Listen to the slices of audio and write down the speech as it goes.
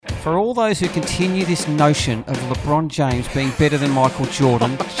For all those who continue this notion of LeBron James being better than Michael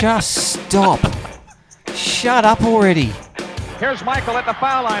Jordan, just stop. Shut up already. Here's Michael at the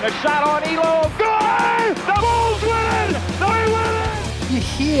foul line. A shot on Elo. Good! The Bulls win! They win it! You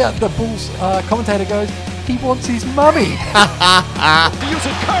hear the Bulls commentator goes, he wants his mummy.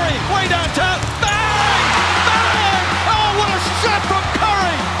 Using Curry way downtown. Bang! Bang! Oh, what a shot from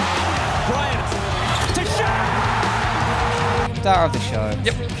Curry! Bryant to shot! Star of the show.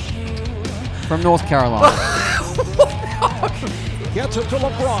 Yep. From North Carolina. Gets it to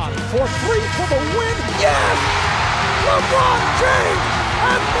LeBron for three for the win. Yes! LeBron James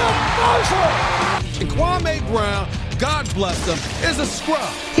at the buzzer! Kwame Brown, God bless him, is a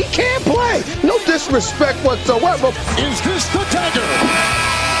scrub. He can't play. No disrespect whatsoever. Is this the dagger?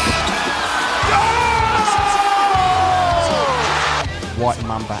 White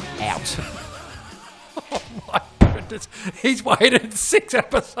Mamba out. Oh my goodness. He's waited 6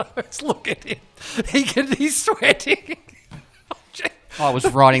 episodes. Look at him. He's sweating. I was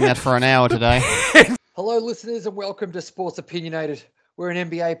writing that for an hour today. Hello, listeners, and welcome to Sports Opinionated. We're an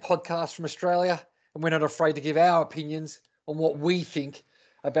NBA podcast from Australia, and we're not afraid to give our opinions on what we think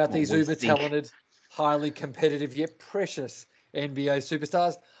about these uber-talented, highly competitive yet precious NBA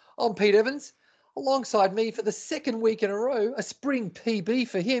superstars. I'm Pete Evans. Alongside me for the second week in a row, a spring PB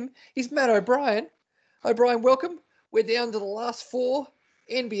for him, is Matt O'Brien. O'Brien, welcome. We're down to the last 4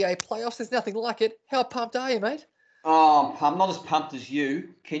 NBA playoffs. There's nothing like it. How pumped are you, mate? Oh, I'm not as pumped as you.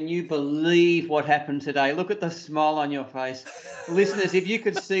 Can you believe what happened today? Look at the smile on your face. Listeners, if you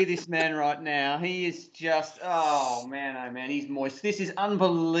could see this man right now, he is just, oh man, he's moist. This is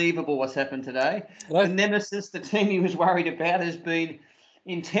unbelievable what's happened today. Hello? The nemesis, the team he was worried about, has been,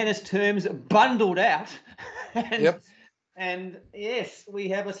 in tennis terms, bundled out. And yes, we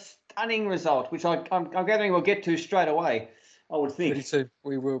have a stunning result, which I'm gathering we'll get to straight away. I would think. Pretty soon.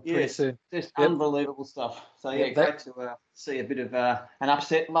 We will pretty soon. Just unbelievable stuff. So, great to see a bit of an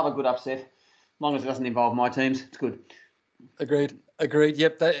upset. Love a good upset. As long as it doesn't involve my teams, it's good. Agreed.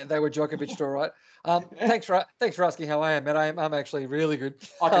 Yep, they were Djokovic, all right. Thanks for asking how I am, man. I'm actually really good.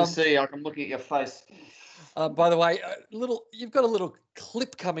 I can see. I'm looking at your face. By the way, you've got a little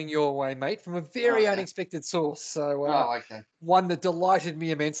clip coming your way, mate, from a very unexpected source. So, one that delighted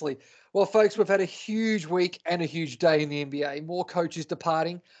me immensely. Well, folks, we've had a huge week and a huge day in the NBA. More coaches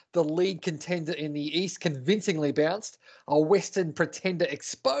departing. The lead contender in the East convincingly bounced. A Western pretender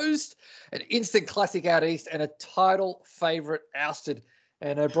exposed. An instant classic out East and a title favourite ousted.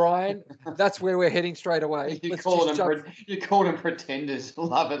 And O'Brien, that's where we're heading straight away. You called them pretenders.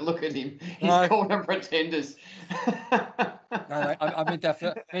 Love it. Look at him. He's called them pretenders. No, I meant that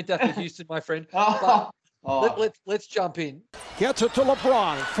for Houston, my friend. Let's jump in. Gets it to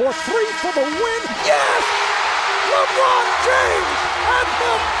LeBron for three for the win. Yes! LeBron James at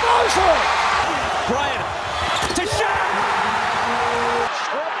the buzzer! Bryant to shot!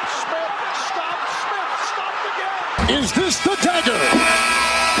 Stopped again! Is this the dagger?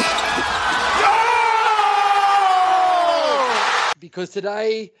 Because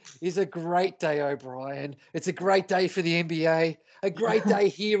today is a great day, O'Brien. It's a great day for the NBA. A great day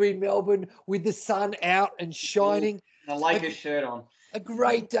here in Melbourne with the sun out and shining. The Lakers shirt on. A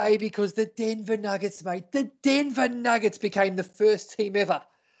great day because the Denver Nuggets, mate. The Denver Nuggets became the first team ever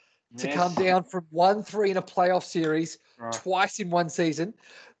to come down from 1-3 in a playoff series twice in one season.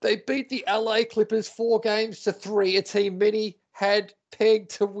 They beat the LA Clippers 4-3, a team many had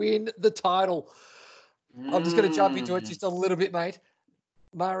pegged to win the title. I'm just going to jump into it just a little bit, mate.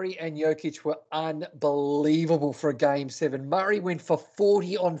 Murray and Jokic were unbelievable for a Game 7. Murray went for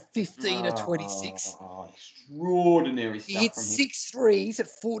 40 on 15 of 26. Extraordinary stuff. He hit 6 threes at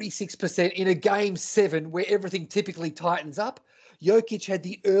 46% in a Game 7 where everything typically tightens up. Jokic had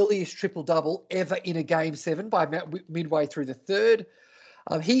the earliest triple-double ever in a Game 7 by midway through the third.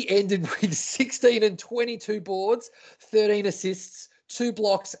 He ended with 16 and 22 boards, 13 assists, 2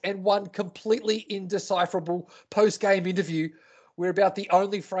 blocks, and 1 completely indecipherable post-game interview where about the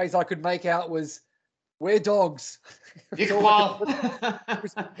only phrase I could make out was, "We're dogs." All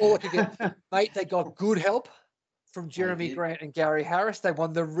I could get. Mate, they got good help from Jeremy Grant and Gary Harris. They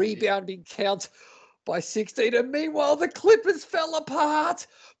won the rebounding count by 16. And meanwhile, the Clippers fell apart.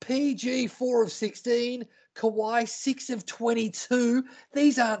 PG 4 of 16. Kawhi 6 of 22.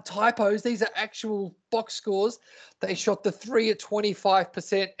 These aren't typos. These are actual box scores. They shot the 3 at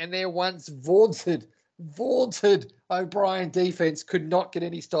 25%, and their once vaunted O'Brien defense could not get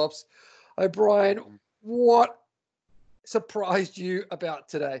any stops. O'Brien, what surprised you about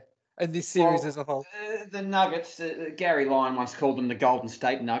today? and this series as a whole. The Nuggets, Gary Lyon once called them the Golden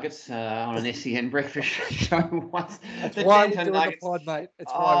State Nuggets on an SEN breakfast show once. That's The why we're Denver doing the Nuggets. pod, mate.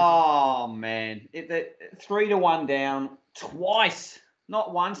 That's why. Oh, man. 3-1 down twice.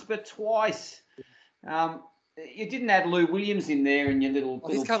 Not once, but twice. You didn't have Lou Williams in there in your little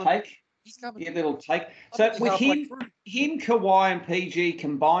take. He's coming. Your little take. So with him, Kawhi and PG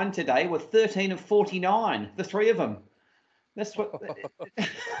combined today were 13 of 49, the three of them. That's what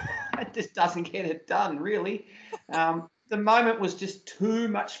it just doesn't get it done, really. The moment was just too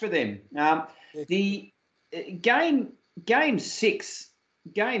much for them. The game six.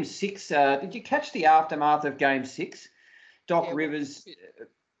 Did you catch the aftermath of Game 6? Doc Rivers.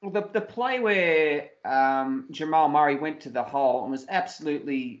 The play where Jamal Murray went to the hole and was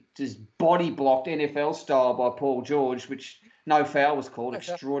absolutely just body blocked NFL style by Paul George, which no foul was called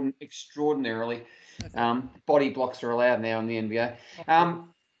extraordinarily. Body blocks are allowed now in the NBA.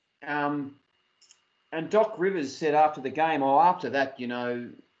 And Doc Rivers said after the game, after that,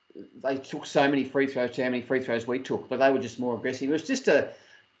 they took so many free throws to how many free throws we took, but they were just more aggressive. It was just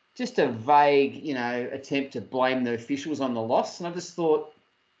a vague, attempt to blame the officials on the loss. And I just thought,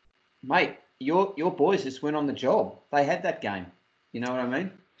 mate, your boys just went on the job. They had that game. You know what I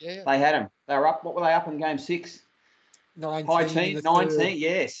mean? Yeah. They had them. They were up. What were they up in Game 6? 19. High teens, 19.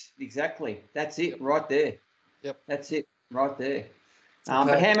 Yes, exactly. That's it right there. Yep. That's it right there.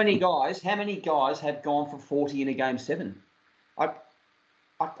 But how many guys have gone for 40 in a Game 7?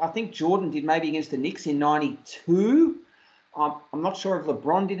 I think Jordan did maybe against the Knicks in 92. I'm not sure if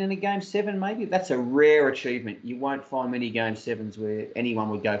LeBron did in a Game 7 maybe. That's a rare achievement. You won't find many Game 7s where anyone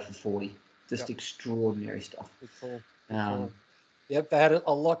would go for 40. Just extraordinary stuff. Good call. Yep, they had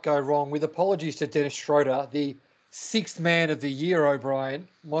a lot go wrong. With apologies to Dennis Schroeder, the sixth man of the year, O'Brien,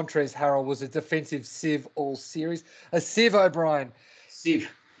 Montrezl Harrell was a defensive sieve all series. A sieve, O'Brien. Sieve.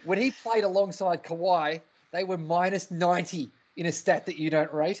 When he played alongside Kawhi, they were minus 90 in a stat that you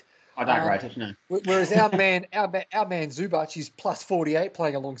don't rate. I don't rate it, no. Whereas our man Zubac is plus 48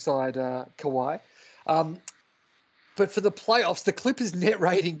 playing alongside Kawhi. But for the playoffs, the Clippers' net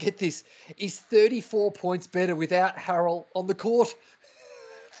rating, get this, is 34 points better without Harrell on the court.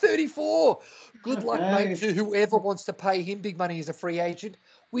 34. Good luck, mate, to whoever wants to pay him big money as a free agent,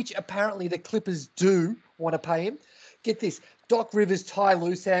 which apparently the Clippers do want to pay him. Get this, Doc Rivers, Ty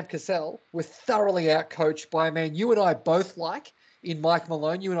Lue, Sam Cassell were thoroughly outcoached by a man you and I both like in Mike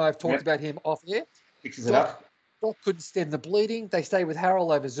Malone. You and I have talked about him off air. Fixes it up. Doc couldn't stem the bleeding. They stayed with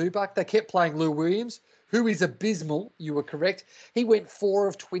Harrell over Zubac. They kept playing Lou Williams, who is abysmal. You were correct. He went 4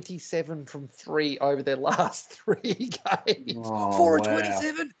 of 27 from 3 over their last 3 games. 4 of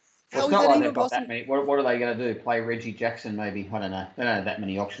 27. How is that even possible? What are they going to do? Play Reggie Jackson maybe? I don't know. They don't have that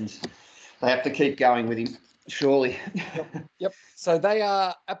many options. They have to keep going with him, surely. Yep. So they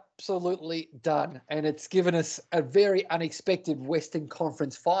are absolutely done. And it's given us a very unexpected Western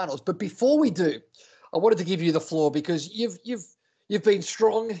Conference Finals. But before we do, I wanted to give you the floor because you've been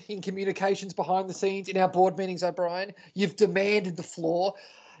strong in communications behind the scenes in our board meetings, O'Brien. You've demanded the floor.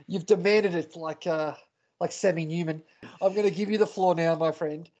 You've demanded it like Sammy Newman. I'm going to give you the floor now, my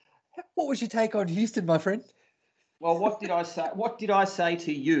friend. What was your take on Houston, my friend? Well, what did I say? What did I say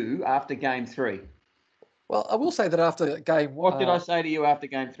to you after Game 3? Well, I will say that after Game 1. What did I say to you after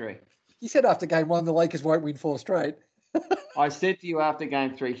Game 3? You said after Game 1 the Lakers won't win 4 straight. I said to you after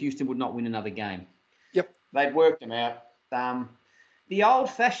Game 3 Houston would not win another game. Yep. They'd worked them out. The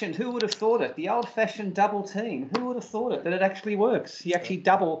old-fashioned, who would have thought it? The old-fashioned double team. Who would have thought it? That it actually works. You actually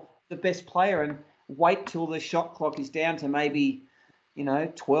double the best player and wait till the shot clock is down to maybe,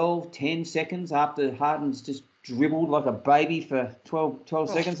 12, 10 seconds after Harden's just dribbled like a baby for 12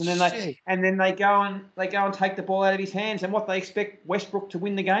 seconds, and then they go and take the ball out of his hands. And what they expect Westbrook to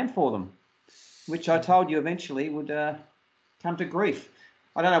win the game for them, which I told you eventually would come to grief.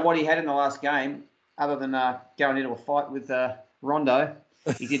 I don't know what he had in the last game other than going into a fight with Rondo.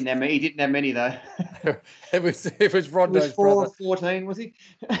 He didn't have many though. It was Rondo's he was 4 brother. of 14, was he?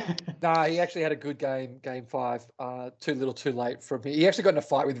 No, he actually had a good game 5. Too little, too late from him. He actually got in a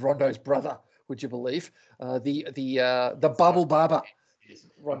fight with Rondo's brother. Would you believe? The bubble barber. Yes.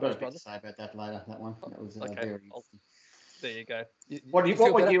 Rondo's brother. Say about that later. That one. That was okay. very. There you go.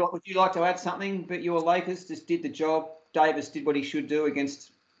 Would you like to add something? But your Lakers just did the job. Davis did what he should do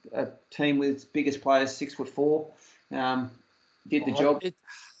against a team with its biggest players, 6'4". Did the job.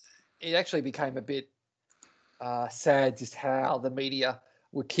 It actually became a bit sad just how the media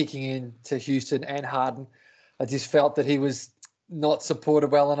were kicking in to Houston and Harden. I just felt that he was not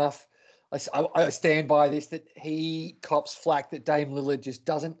supported well enough. I stand by this, that he cops flack that Dame Lillard just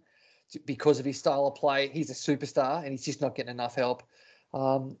doesn't because of his style of play. He's a superstar and he's just not getting enough help.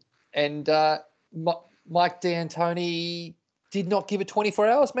 And Mike D'Antoni did not give it 24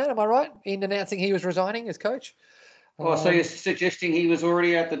 hours, man. Am I right in announcing he was resigning as coach? Oh, so you're suggesting he was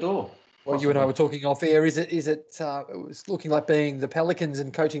already out the door? Well, you and I were talking off air. Is it? It was looking like being the Pelicans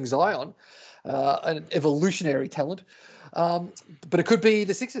and coaching Zion, an evolutionary talent. But it could be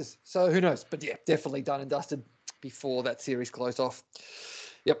the Sixers. So who knows? But yeah, definitely done and dusted before that series closed off.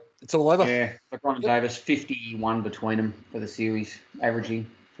 Yep, it's all over. Yeah, LeBron and Davis, 51 between them for the series, averaging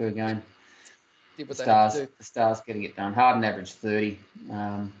per game. Did what The Stars getting it done. Harden averaged 30.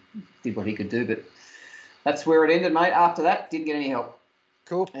 Did what he could do, but that's where it ended, mate. After that, didn't get any help.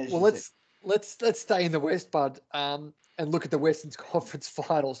 Cool. Well, let's stay in the West, bud, and look at the Western Conference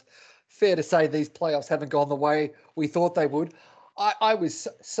Finals. Fair to say these playoffs haven't gone the way we thought they would. I was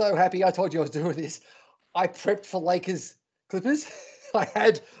so happy. I told you I was doing this. I prepped for Lakers Clippers. I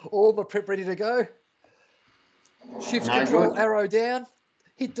had all my prep ready to go. Shift control, arrow down,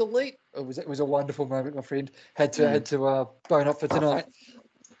 hit delete. It was a wonderful moment, my friend. Had to bone up for tonight.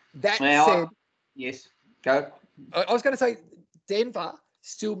 Yes, go. I was going to say Denver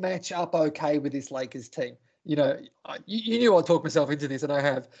still match up okay with this Lakers team. You know, you knew I'd talk myself into this, and I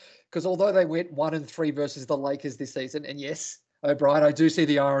have, because although they went 1-3 versus the Lakers this season, and yes, O'Brien, I do see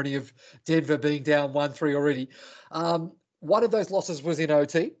the irony of Denver being down 1-3 already. One of those losses was in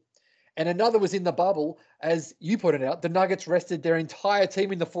OT, and another was in the bubble. As you pointed out, the Nuggets rested their entire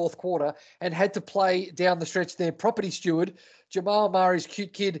team in the fourth quarter and had to play down the stretch their property steward, Jamal Murray's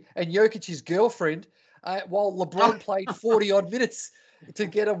cute kid, and Jokic's girlfriend, while LeBron played 40-odd minutes to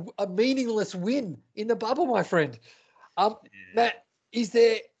get a meaningless win in the bubble, my friend. Matt, is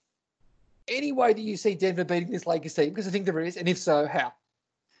there any way that you see Denver beating this Lakers team? Because I think there is, and if so, how?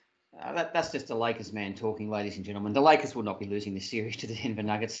 That's just a Lakers man talking, ladies and gentlemen. The Lakers will not be losing this series to the Denver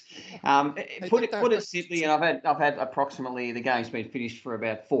Nuggets. Put it simply, and I've had approximately, the game's been finished for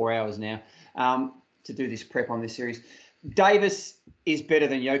about 4 hours now, to do this prep on this series. Davis is better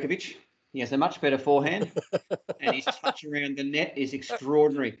than Jokic. He has a much better forehand, and his touch around the net is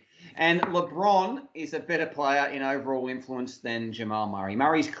extraordinary. And LeBron is a better player in overall influence than Jamal Murray.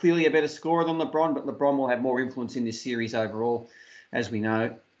 Murray's clearly a better scorer than LeBron, but LeBron will have more influence in this series overall, as we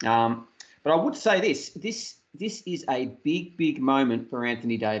know. But I would say this is a big moment for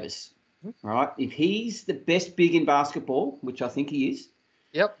Anthony Davis, right? If he's the best big in basketball, which I think he is,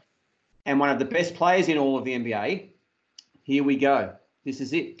 yep, and one of the best players in all of the NBA, here we go. This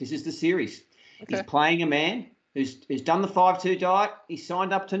is it. This is the series. Okay. He's playing a man who's done the 5-2 diet. He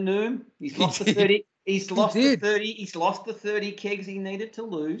signed up to Noom. He's lost the 30. He's lost the 30. He's lost the 30 kegs he needed to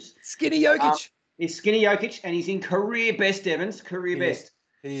lose. Skinny Jokic. He's skinny Jokic, and he's in career best, Evans. Career best.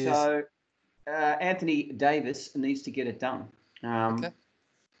 So Anthony Davis needs to get it done. And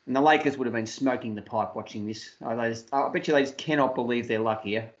the Lakers would have been smoking the pipe watching this. I bet you they just cannot believe their luck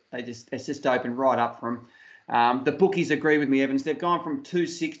here. It's just opened right up for them. The bookies agree with me, Evans. They've gone from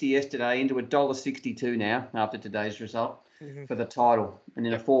 $2.60 yesterday into $1.62 now after today's result for the title. And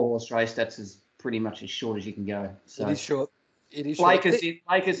in a 4-horse race, that's pretty much as short as you can go. So it is short. It is Lakers short.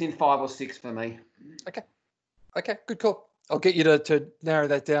 Lakers in 5 or 6 for me. Okay, good call. I'll get you to narrow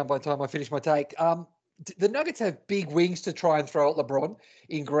that down by the time I finish my take. The Nuggets have big wings to try and throw at LeBron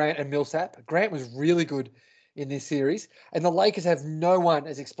in Grant and Millsap. Grant was really good in this series. And the Lakers have no one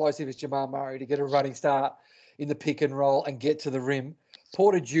as explosive as Jamal Murray to get a running start in the pick and roll and get to the rim.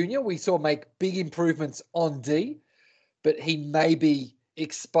 Porter Jr., we saw make big improvements on D, but he may be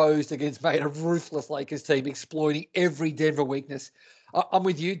exposed against a ruthless Lakers team, exploiting every Denver weakness. I'm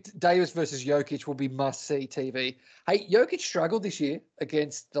with you. Davis versus Jokic will be must-see TV. Hey, Jokic struggled this year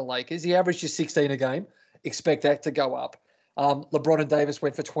against the Lakers. He averaged just 16 a game. Expect that to go up. LeBron and Davis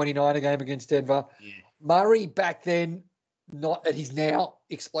went for 29 a game against Denver. Yeah. Murray back then, not at his now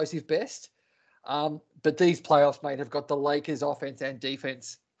explosive best. But these playoffs, mate, have got the Lakers offense and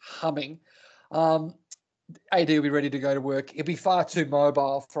defense humming. AD will be ready to go to work. He'll be far too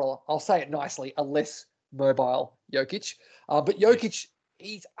mobile for, I'll say it nicely, a less mobile Jokic. But Jokic,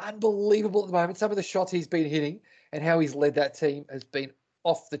 he's unbelievable at the moment. Some of the shots he's been hitting and how he's led that team has been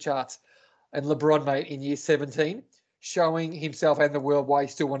off the charts. And LeBron, mate, in year 17, showing himself and the world why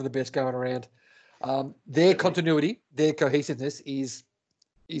he's still one of the best going around. Their continuity, their cohesiveness is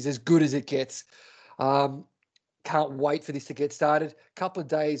as good as it gets. Can't wait for this to get started. Couple of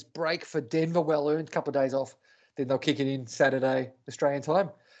days break for Denver, well earned. Couple of days off, then they'll kick it in Saturday Australian time.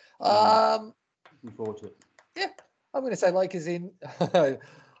 Looking forward to it. Yeah, I'm going to say Lakers in.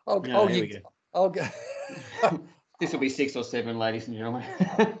 I'll go. This will be 6 or 7, ladies and gentlemen.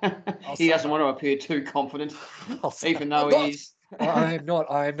 He doesn't want to appear too confident, even though he is. I am not.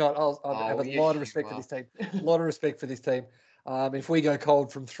 I have a lot of respect for this team. A lot of respect for this team. If we go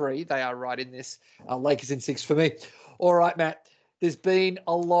cold from 3, they are right in this. Lakers in 6 for me. All right, Matt. There's been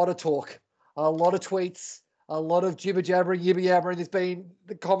a lot of talk, a lot of tweets, a lot of jibber jabbering, yibber yabbering. There's been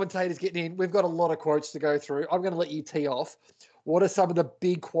the commentators getting in. We've got a lot of quotes to go through. I'm going to let you tee off. What are some of the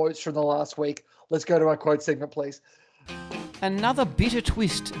big quotes from the last week? Let's go to our quote segment, please. Another bitter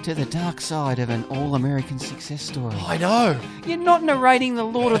twist to the dark side of an all-American success story. I know. You're not narrating the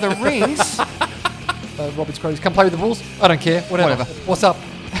Lord of the Rings. Robert's quotes. Come play with the Bulls. I don't care. Whatever. What's up?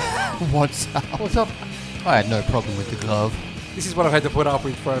 What's up? What's up? I had no problem with the glove. This is what I've had to put up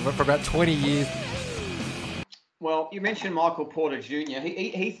with for about 20 years. Well, you mentioned Michael Porter Jr.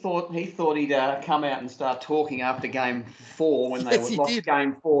 He thought he'd come out and start talking after Game 4 when they lost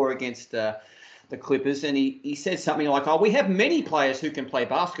Game 4 against the Clippers, and he said something like, "Oh, we have many players who can play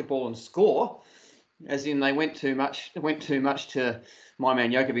basketball and score," as in they went too much to my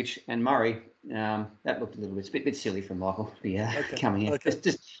man Jokovic and Murray. That looked a little bit silly from Michael to be coming in. Okay.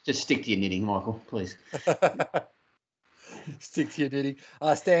 Just stick to your knitting, Michael, please. Stick to your knitting.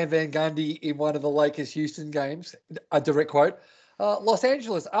 Stan Van Gundy in one of the Lakers-Houston games, a direct quote, Los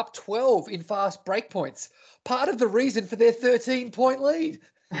Angeles up 12 in fast break points. Part of the reason for their 13-point lead.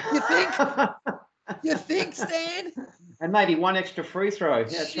 You think? You think, Stan? And maybe one extra free throw.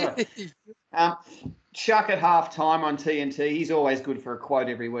 Yeah, that's right. Chuck at halftime on TNT. He's always good for a quote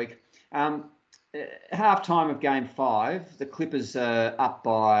every week. Halftime of Game 5, the Clippers are up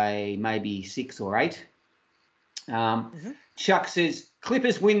by maybe 6 or 8. Chuck says,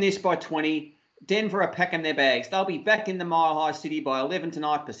 Clippers win this by 20. Denver are packing their bags. They'll be back in the Mile High City by 11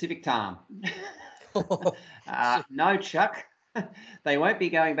 tonight Pacific time. No, Chuck. They won't be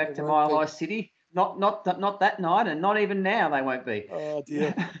going back to Mile High City. Not that night, and not even now they won't be. Oh,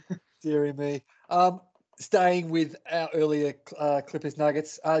 dear. Deary me. Staying with our earlier Clippers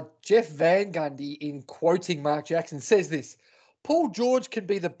Nuggets, Jeff Van Gundy, in quoting Mark Jackson, says this: Paul George can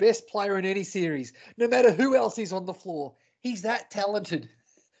be the best player in any series, no matter who else is on the floor. He's that talented.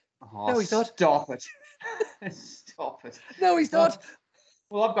 Oh, no, he's not. Stop it. Stop it. No, he's not.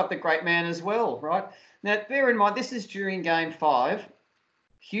 Well, I've got the great man as well, right? Now, bear in mind, this is during Game 5.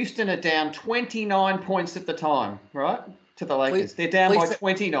 Houston are down 29 points at the time, right, to the Lakers. They're down by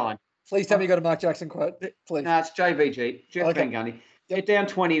 29. Please tell me you got a Mark Jackson quote. Please. No, it's JVG, Jeff Van Gundy. They're down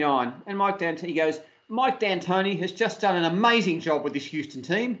 29. And Mike D'Antoni has just done an amazing job with this Houston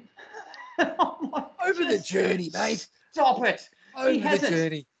team. Over the journey, mate. Stop it. Over the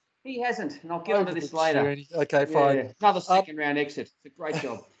journey. He hasn't. And I'll get onto this later. Journey. Okay, fine. Yeah. Another second-round exit. It's a great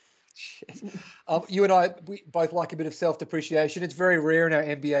job. You and I, we both like a bit of self-depreciation. It's very rare in our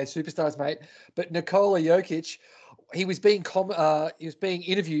NBA superstars, mate. But Nikola Jokic, he was being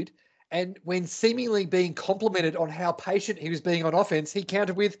interviewed, and when seemingly being complimented on how patient he was being on offense, he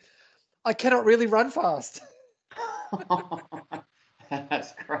countered with, "I cannot really run fast."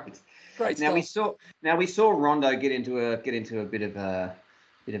 That's great. Great now stuff. we saw Rondo get into a bit of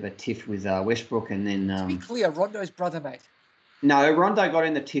a tiff with Westbrook, and then to be clear, Rondo's brother, mate. No, Rondo got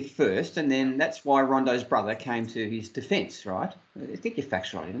in the tiff first, and then that's why Rondo's brother came to his defence, right? I think you're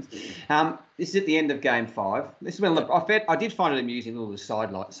factual evidence. This is at the end of Game 5. This is when I did find it amusing, a little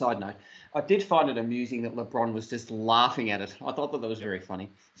side note. I did find it amusing that LeBron was just laughing at it. I thought that was very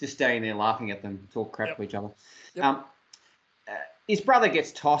funny. Just standing there laughing at them, talk crap to each other. Yep. His brother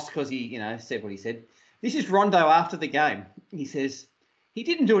gets tossed because he, said what he said. This is Rondo after the game. He says, he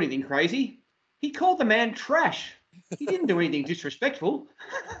didn't do anything crazy. He called the man trash. He didn't do anything disrespectful.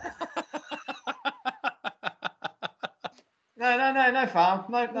 No harm.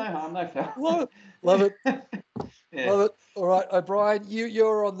 No harm, no foul. Love it. Yeah. Love it. All right, O'Brien,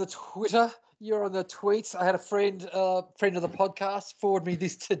 you're on the Twitter. You're on the tweets. I had a friend of the podcast forward me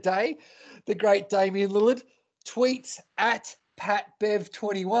this today. The great Damian Lillard tweets at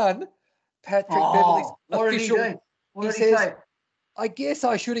PatBev21. Patrick Beverley's official. What did he say? I guess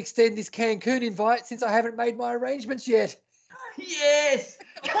I should extend this Cancun invite since I haven't made my arrangements yet. Yes!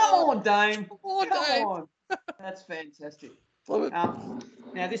 Come on, Dame. Come on. That's fantastic. Love it.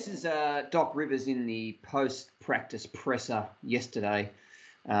 Now, this is Doc Rivers in the post-practice presser yesterday.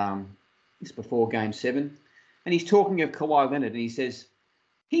 It's before Game 7. And he's talking of Kawhi Leonard, and he says,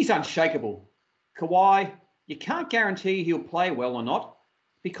 he's unshakable. Kawhi, you can't guarantee he'll play well or not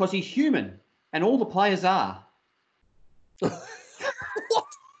because he's human, and all the players are. What?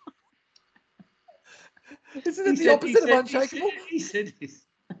 Isn't it the opposite of unshakable? He said this.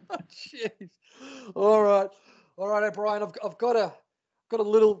 Oh, jeez. All right, O'Brien. I've got a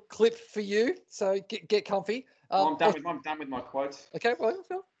little clip for you. So get comfy. I'm done with my quotes. Okay. Well, this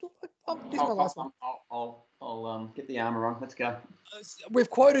is my last one. I'll get the armour on. Let's go. We've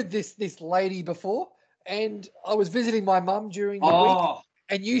quoted this lady before. and I was visiting my mum during the week, Oh,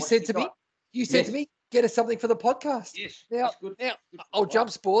 and you what said she to me, got? to me, get us something for the podcast. Yes. Now, that's good. now Good I'll advice. jump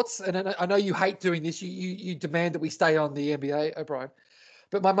sports, and I know you hate doing this. You demand that we stay on the NBA, O'Brien.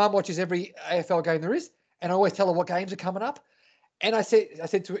 But my mum watches every AFL game there is, and I always tell her what games are coming up. And I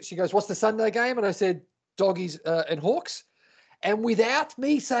said to her, she goes, "What's the Sunday game?" And I said, "Doggies and Hawks." And without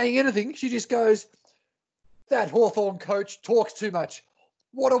me saying anything, she just goes, "That Hawthorn coach talks too much.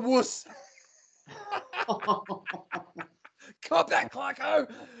 What a wuss." Cop that,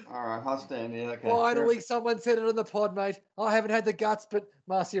 Clarko. All right, I'll stand there. Okay. Finally, someone said it on the pod, mate. I haven't had the guts, but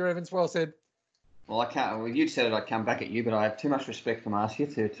Marcia Evans, well said. Well, I can't. Well, you said it. I'd come back at you, but I have too much respect for Marcia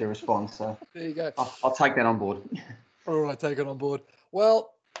to respond. So There you go. I'll take that on board. All right, take it on board.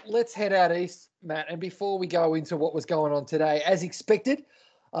 Well, let's head out east, Matt. And before we go into what was going on today, as expected,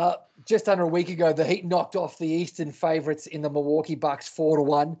 just under a week ago, the Heat knocked off the Eastern favourites in the Milwaukee Bucks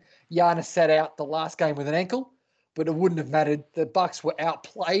 4-1. Giannis sat out the last game with an ankle, but it wouldn't have mattered. The Bucks were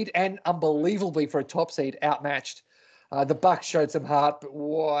outplayed and unbelievably for a top seed, outmatched. The Bucks showed some heart, but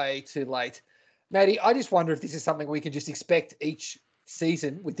way too late. Matty, I just wonder if this is something we can just expect each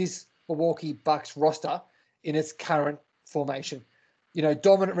season with this Milwaukee Bucks roster in its current formation. You know,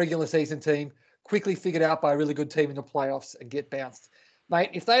 dominant regular season team, quickly figured out by a really good team in the playoffs and get bounced.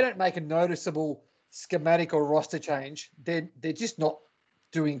 Mate, if they don't make a noticeable schematic or roster change, they're just not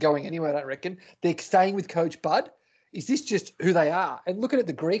going anywhere, I don't reckon. They're staying with Coach Bud. Is this just who they are? And looking at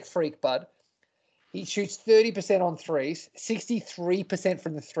the Greek freak, Bud, he shoots 30% on threes, 63%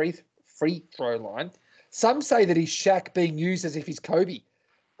 from the free throw line. Some say that he's Shaq being used as if he's Kobe.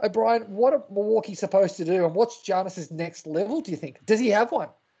 O'Brien, what are Milwaukee supposed to do, and what's Giannis's next level, do you think? Does he have one?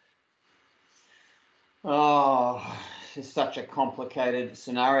 Oh, it's such a complicated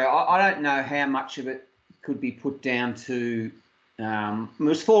scenario. I don't know how much of it could be put down to it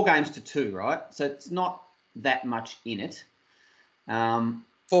was 4 games to 2, right? So it's not that much in it. 4-1,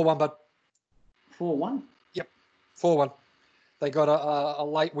 Bud. 4-1? Yep, 4-1. They got a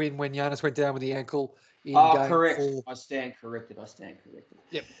late win when Giannis went down with the ankle in game correct. 4. I stand corrected.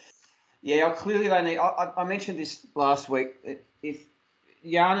 Yep. Yeah, clearly they need. I mentioned this last week. If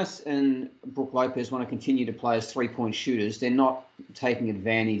Giannis and Brook Lopez want to continue to play as 3-point shooters, they're not taking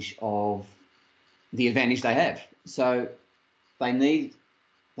advantage of the advantage they have. So they need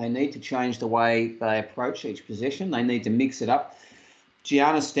to change the way they approach each possession. They need to mix it up.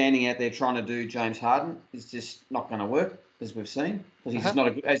 Giannis standing out there trying to do James Harden is just not going to work, as we've seen, because he's just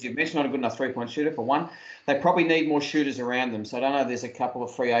not, as you've mentioned, not a good enough 3-point shooter, for one. They probably need more shooters around them. So I don't know if there's a couple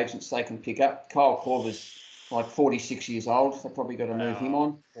of free agents they can pick up. Kyle Korver's like 46 years old. They've probably got to move him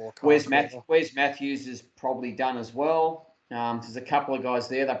on. Wes Matthews is probably done as well. There's a couple of guys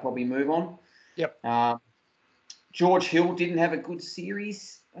there they'll probably move on. Yep. George Hill didn't have a good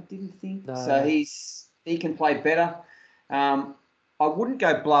series, I didn't think. No. So he can play better. I wouldn't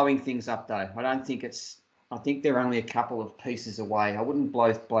go blowing things up, though. I think they're only a couple of pieces away. I wouldn't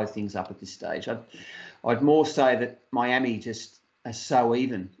blow things up at this stage. I'd more say that Miami just are so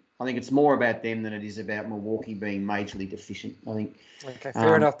even. I think it's more about them than it is about Milwaukee being majorly deficient. I think. Okay,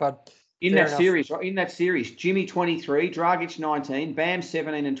 fair enough, Bud. In that series, Jimmy 23, Dragic 19, Bam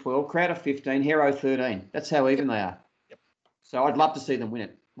 17 and 12, Crowder 15, Hero 13. That's how even they are. Yep. So I'd love to see them win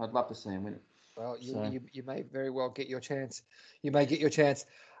it. Well, you may very well get your chance.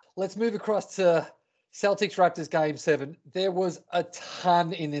 Let's move across to Celtics Raptors Game 7. There was a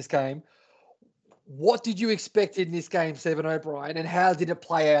ton in this game. What did you expect in this Game 7, O'Brien, and how did it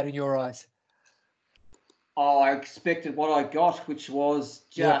play out in your eyes? Oh, I expected what I got, which was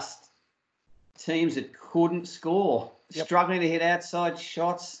just teams that couldn't score, struggling to hit outside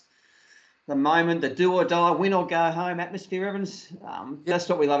shots. The moment, the do or die, win or go home atmosphere, Evans. That's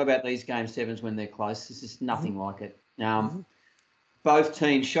what we love about these Game 7s when they're close. There's just nothing like it. Both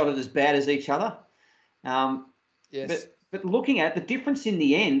teams shot it as bad as each other. Yes. But looking at it, the difference in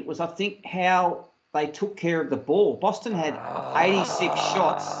the end was, I think, how they took care of the ball. Boston had 86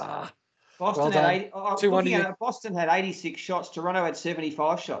 shots. Boston had 86 shots. Toronto had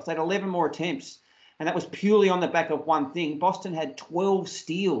 75 shots. They had 11 more attempts. And that was purely on the back of one thing. Boston had 12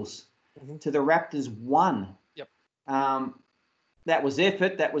 steals to the Raptors 1. Yep. That was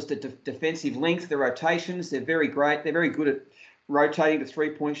effort. That was the defensive length, the rotations. They're very great. They're very good at rotating to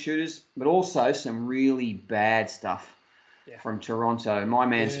 3-point shooters, but also some really bad stuff from Toronto. My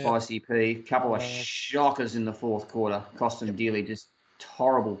man, Spicy P, couple of shockers in the fourth quarter. Cost them dearly. Just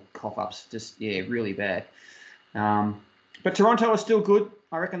horrible cough-ups. Just, really bad. But Toronto is still good.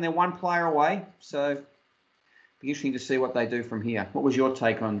 I reckon they're one player away. So it'll be interesting to see what they do from here. What was your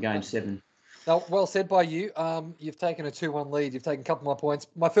take on Game 7? No, well said by you. You've taken a 2-1 lead. You've taken a couple of my points.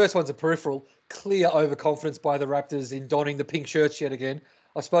 My first one's a peripheral. Clear overconfidence by the Raptors in donning the pink shirts yet again.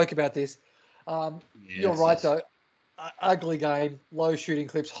 I spoke about this. You're right, though. Ugly game, low shooting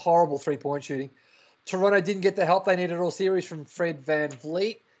clips, horrible three-point shooting. Toronto didn't get the help they needed all series from Fred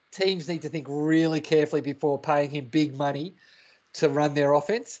VanVleet. Teams need to think really carefully before paying him big money to run their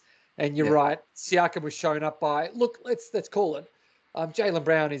offense. And you're right. Siakam was shown up by, look, let's call it. Jaylen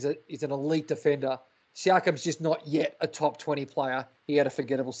Brown is an elite defender. Siakam's just not yet a top 20 player. He had a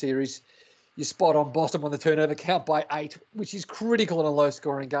forgettable series. You're spot on. Boston won the turnover count by 8, which is critical in a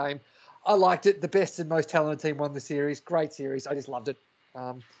low-scoring game. I liked it. The best and most talented team won the series. Great series. I just loved it.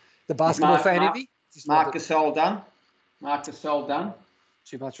 The basketball fan in me. Marc Gasol done. Marc Gasol done.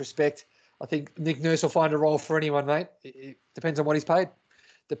 Too much respect. I think Nick Nurse will find a role for anyone, mate. It depends on what he's paid.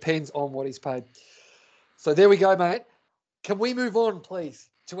 Depends on what he's paid. So there we go, mate. Can we move on, please,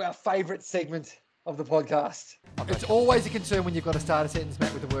 to our favourite segment of the podcast? It's always a concern when you've got to start a sentence,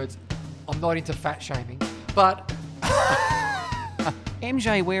 Matt, with the words, I'm not into fat shaming, but...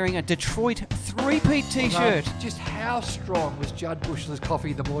 MJ wearing a Detroit three-peat T-shirt. Just how strong was Judd Bushler's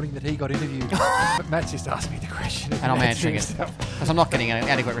coffee the morning that he got interviewed? But Matt's just asked me the question. And I'm answering it because I'm not getting an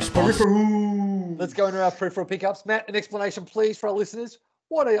adequate response. Let's go into our peripheral pickups. Matt, an explanation, please, for our listeners.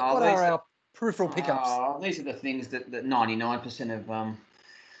 What are our peripheral pickups? These are the things that 99%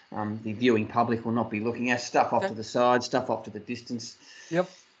 of the viewing public will not be looking at. Stuff off to the side, stuff off to the distance. Yep.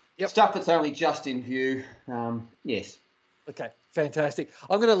 Stuff that's only just in view. Yes. Okay, fantastic.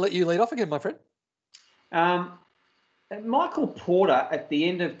 I'm going to let you lead off again, my friend. Michael Porter at the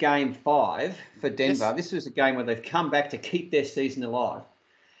end of Game 5 for Denver. Yes. This was a game where they've come back to keep their season alive.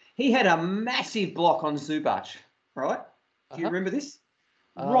 He had a massive block on Zubac, right? Do you remember this?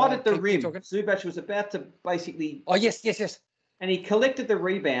 Right at the rim. Zubac was about to basically... Oh, yes. And he collected the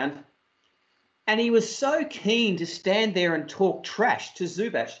rebound, and he was so keen to stand there and talk trash to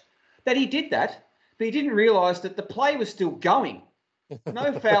Zubac that he did that, but he didn't realise that the play was still going.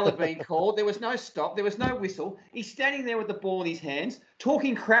 No foul had been called. There was no stop. There was no whistle. He's standing there with the ball in his hands,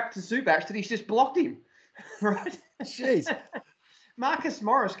 talking crap to Zubac that he's just blocked him. Right? Jeez. Marcus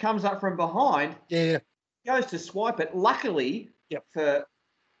Morris comes up from behind. Yeah. Goes to swipe it. Luckily for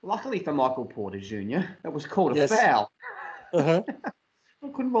Michael Porter Jr., it was called a foul. Uh-huh. I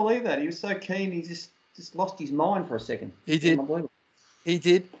couldn't believe that. He was so keen. He just lost his mind for a second. He did.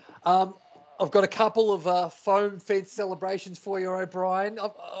 I've got a couple of foam fence celebrations for you, O'Brien.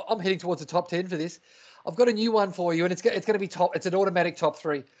 I'm heading towards the top 10 for this. I've got a new one for you, and it's going to be top. It's an automatic top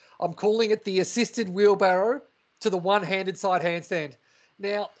 3. I'm calling it the assisted wheelbarrow to the one-handed side handstand.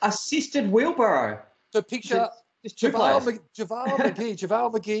 Now, assisted wheelbarrow. So picture JaVale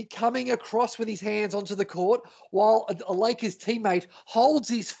McGee coming across with his hands onto the court while a Lakers teammate holds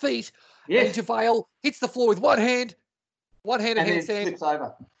his feet, and JaVale hits the floor with one-handed handstand. Flips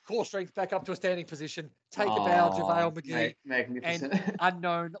over. Core strength back up to a standing position. Take a bow, JaVale McGee. Magnificent. And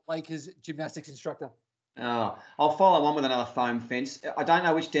unknown Lakers gymnastics instructor. Oh, I'll follow on with another foam fence. I don't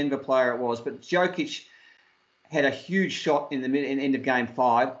know which Denver player it was, but Jokic had a huge shot in the end of Game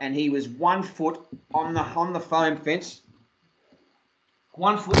 5, and he was 1 foot on the foam fence.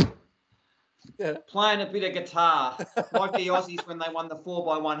 1 foot. Yeah. Playing a bit of guitar, like the Aussies when they won the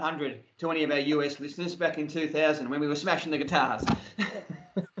 4x100 to any of our US listeners back in 2000 when we were smashing the guitars.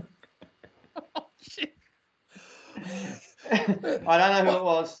 I don't know who it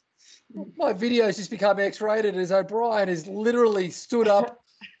was. My video's just become X-rated as O'Brien has literally stood up,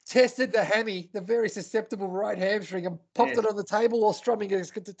 tested the hammy, the very susceptible right hamstring, and popped it on the table while strumming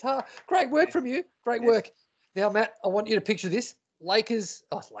his guitar. Great work from you. Great work. Now, Matt, I want you to picture this.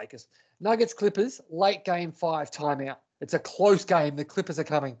 Nuggets, Clippers, late Game 5 timeout. It's a close game. The Clippers are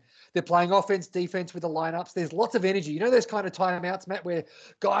coming. They're playing offense, defense with the lineups. There's lots of energy. You know those kind of timeouts, Matt, where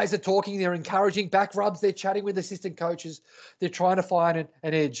guys are talking, they're encouraging back rubs, they're chatting with assistant coaches. They're trying to find an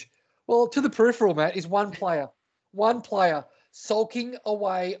edge. Well, to the peripheral, Matt, is one player sulking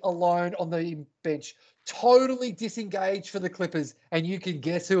away alone on the bench, totally disengaged for the Clippers, and you can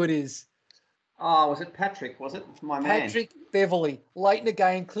guess who it is. Oh, was it Patrick? Was it? My man. Patrick Beverley, late in the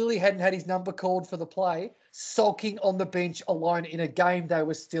game, clearly hadn't had his number called for the play, sulking on the bench alone in a game they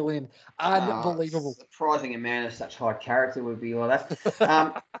were still in. Unbelievable. Surprising a man of such high character would be like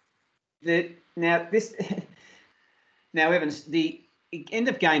that. Now, Evans, the end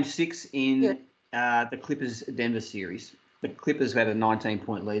of Game 6 in the Clippers-Denver series, the Clippers had a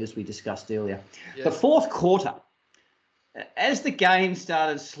 19-point lead, as we discussed earlier. Yes. The fourth quarter, as the game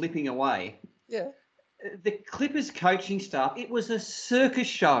started slipping away, the Clippers coaching staff, it was a circus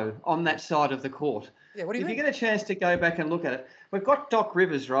show on that side of the court. Yeah, what do you If you mean? get a chance to go back and look at it, we've got Doc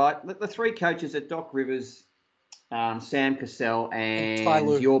Rivers, right? The three coaches are Doc Rivers, Sam Cassell, and Ty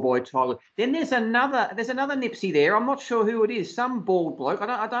Lue. your boy Tyler. Then there's another Nipsey there. I'm not sure who it is. Some bald bloke.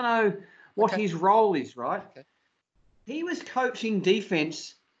 I don't know what Okay. his role is, right? Okay. He was coaching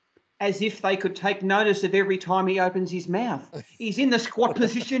defense as if they could take notice of every time he opens his mouth. He's in the squat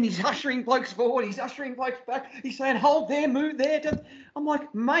position. He's ushering blokes forward. He's ushering blokes back. He's saying, hold there, move there. I'm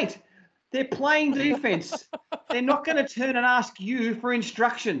like, mate, they're playing defense. They're not going to turn and ask you for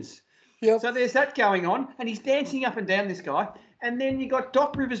instructions. Yep. So there's that going on. And he's dancing up and down, this guy. And then you got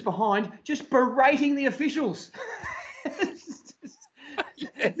Doc Rivers behind just berating the officials.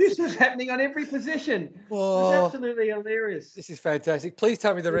 This was happening on every possession. It was Oh. absolutely hilarious. This is fantastic. Please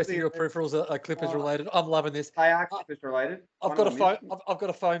tell me the rest of your peripherals are Clippers related. I'm loving this. They are Clippers related. I've got a phone. I've got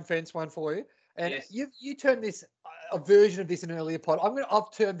a phone fence one for you, and Yes. you turned this a version of this in an earlier pod.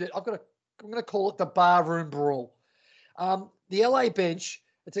 I've termed it. I'm gonna call it the barroom brawl. The LA bench.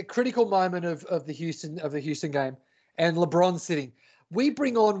 It's a critical moment of the Houston game, and LeBron's sitting. We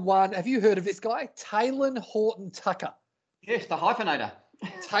bring on one. Have you heard of this guy, Talen Horton-Tucker? Yes, the hyphenator.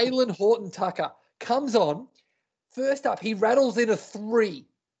 Talen Horton-Tucker comes on. First up, he rattles in a 3,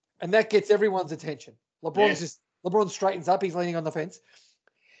 and that gets everyone's attention. LeBron straightens up. He's leaning on the fence.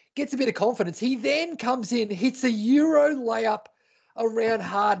 Gets a bit of confidence. He then comes in, hits a Euro layup around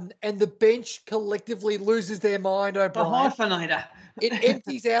Harden, and the bench collectively loses their mind, The O'Brien. hyphenator. It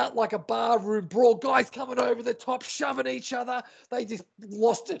empties out like a barroom brawl. Guys coming over the top, shoving each other. They just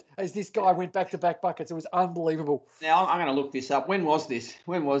lost it as this guy went back-to-back buckets. It was unbelievable. Now, I'm going to look this up. When was this?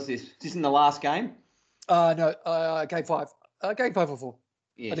 Is this in the last game? No, game 5. Game 5 or 4.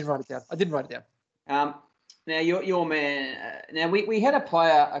 Yes. I didn't write it down. Now, your man... now, we had a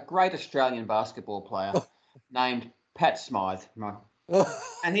player, a great Australian basketball player named Pat Smythe. Right?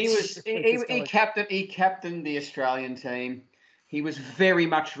 And he captained the Australian team. He was very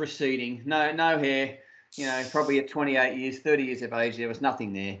much receding. No hair. You know, probably at 28 years, 30 years of age, there was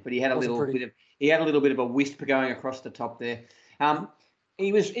nothing there. But he had a little bit of a wisp going across the top there.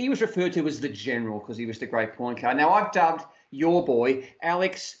 He was referred to as the general because he was the great point guard. Now I've dubbed your boy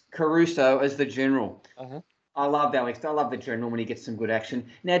Alex Caruso as the general. Uh-huh. I loved Alex. I love the general when he gets some good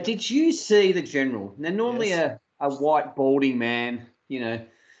action. Now, did you see the general? Now, normally Yes. a white balding man,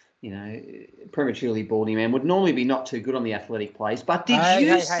 prematurely balding man would normally be not too good on the athletic plays. But did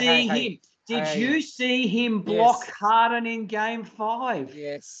you see him? Did you see him block Harden in Game 5?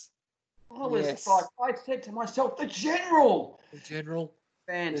 Yes. I said to myself, the general. The general.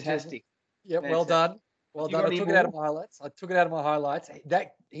 Fantastic. Yeah, well done. Well You done. got I any took it out of more? my highlights.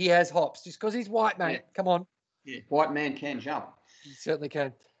 That he has hops just because he's white, mate. Yeah. Come on. Yeah, white man can jump. He certainly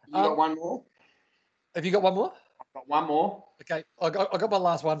can. You got one more? Have you got one more? I've got one more. Okay, I got my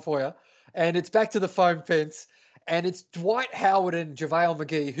last one for you, and it's back to the foam fence, and it's Dwight Howard and JaVale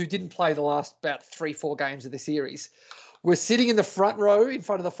McGee, who didn't play the last about 3-4 games of the series. We're sitting in the front row in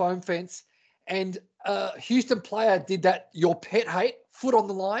front of the foam fence, and a Houston player did that your pet hate, foot on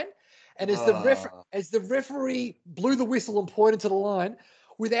the line, and as the referee blew the whistle and pointed to the line,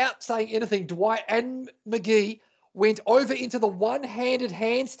 without saying anything, Dwight and McGee went over into the one-handed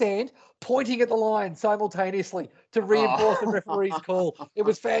handstand, pointing at the line simultaneously to reinforce the referee's call. It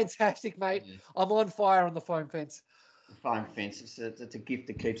was fantastic, mate. Yeah. I'm on fire on the foam fence. Foam fence. It's a gift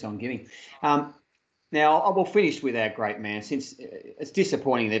that keeps on giving. Now, I will finish with our great man, since it's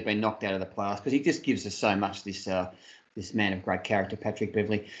disappointing they've been knocked out of the playoffs because he just gives us so much, this man of great character, Patrick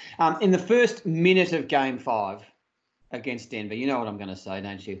Beverley. In the first minute of Game 5 against Denver, you know what I'm going to say,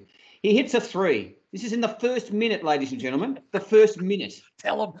 don't you? He hits a 3. This is in the first minute, ladies and gentlemen. The first minute.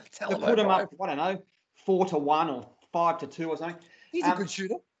 Tell him. To put him up, I don't know, 4-1 or 5-2 or something. He's a good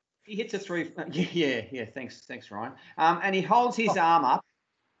shooter. He hits a 3. Yeah. Thanks, Ryan. And he holds his arm up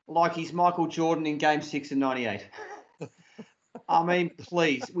like he's Michael Jordan in Game 6 in '98. I mean,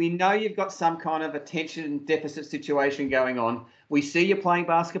 please. We know you've got some kind of attention deficit situation going on. We see you playing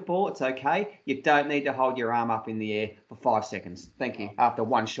basketball. It's okay. You don't need to hold your arm up in the air for 5 seconds. Thank you. After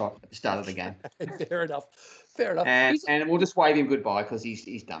one shot at the start of the game. Fair enough. And we'll just wave him goodbye because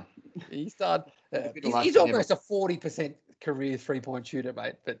he's done. He's done. Bit of luck He's to almost a 40% career three-point shooter,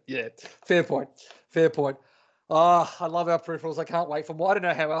 mate. But yeah, fair point. Oh, I love our peripherals. I can't wait for them. I don't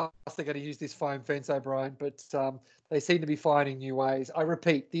know how else they're going to use this foam fence, O'Brien, but they seem to be finding new ways. I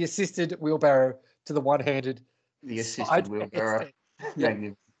repeat, the assisted wheelbarrow to the one-handed. The assisted wheelbarrow. Yeah.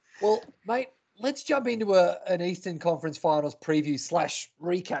 Well, mate, let's jump into an Eastern Conference Finals preview /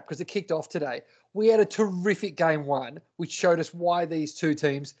 recap because it kicked off today. We had a terrific Game 1, which showed us why these two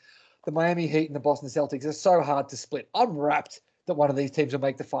teams, the Miami Heat and the Boston Celtics, are so hard to split. I'm rapt that one of these teams will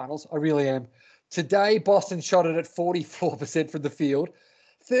make the finals. I really am. Today, Boston shot it at 44% from the field,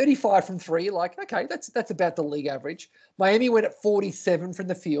 35 from three. Like, okay, that's about the league average. Miami went at 47 from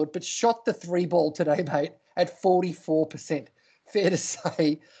the field, but shot the three ball today, mate, at 44%. Fair to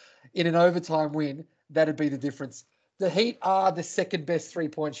say, in an overtime win, that'd be the difference. The Heat are the second best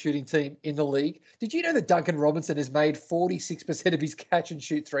three-point shooting team in the league. Did you know that Duncan Robinson has made 46% of his catch and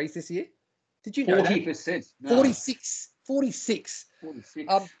shoot threes this year? Did you know 40%. that? No. 46. 46.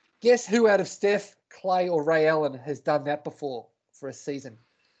 Guess who out of Steph, Clay, or Ray Allen has done that before for a season?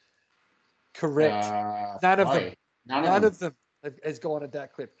 Correct. None of them. None of them has gone at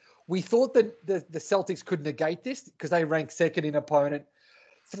that clip. We thought that the Celtics could negate this because they ranked second in opponent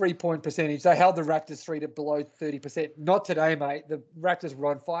three-point percentage. They held the Raptors 3 to below 30%. Not today, mate. The Raptors were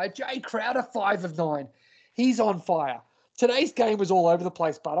on fire. Jay Crowder, 5 of 9. He's on fire. Today's game was all over the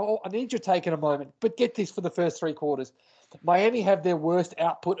place, but I need you to take in a moment. But get this for the first three quarters. Miami have their worst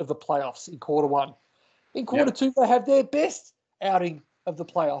output of the playoffs in quarter one. In quarter two, they have their best outing of the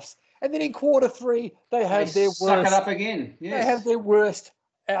playoffs. And then in quarter three, they have their worst. Suck it up again. Yes. They have their worst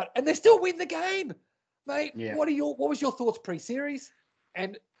out. And they still win the game. Mate, Yeah. what was your thoughts pre-series?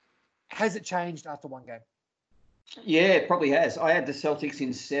 And has it changed after one game? Yeah, it probably has. I had the Celtics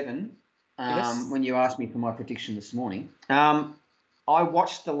in 7 Yes. when you asked me for my prediction this morning. I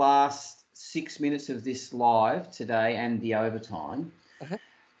watched the last 6 minutes of this live today and the overtime. Uh-huh.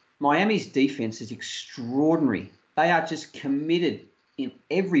 Miami's defense is extraordinary. They are just committed in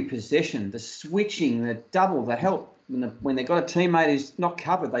every possession. The switching, the double, the help. When they've got a teammate who's not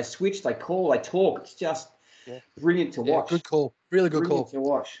covered, they switch, they call, they talk. It's just brilliant to watch. Good call. Really good Brilliant call. to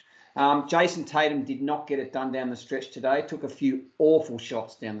watch. Jason Tatum did not get it done down the stretch today. Took a few awful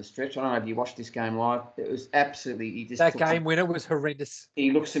shots down the stretch. I don't know if you watched this game live. It was absolutely... That game winner was horrendous.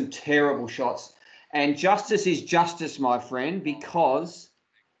 He looked some terrible shots. And justice is justice, my friend, because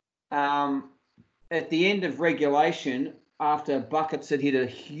at the end of regulation, after Buckets had hit a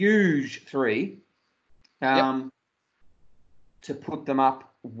huge three to put them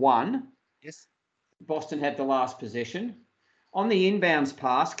up 1, Yes. Boston had the last possession. On the inbounds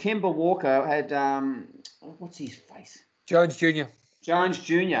pass, Kemba Walker had, what's his face? Jones Jr. Jones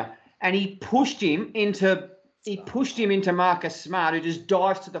Jr. And he pushed him into Marcus Smart, who just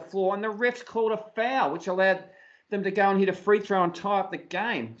dives to the floor, and the refs called a foul, which allowed them to go and hit a free throw and tie up the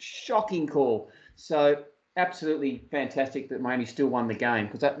game. Shocking call. So absolutely fantastic that Miami still won the game,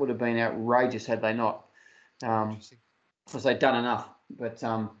 because that would have been outrageous had they not, because they'd done enough. But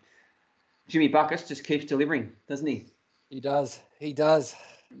Jimmy Buckets just keeps delivering, doesn't he? He does. He does.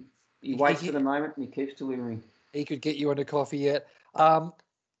 He waits for the moment and he keeps delivering. He could get you into coffee yet.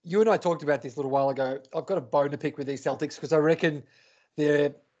 You and I talked about this a little while ago. I've got a bone to pick with these Celtics because I reckon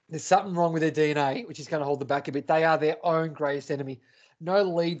there's something wrong with their DNA, which is going to hold them back a bit. They are their own greatest enemy. No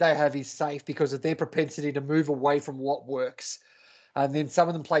lead they have is safe because of their propensity to move away from what works. And then some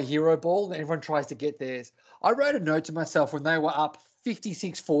of them play hero ball and everyone tries to get theirs. I wrote a note to myself when they were up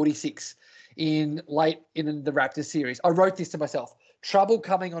 56-46 late in the Raptors series. I wrote this to myself. Trouble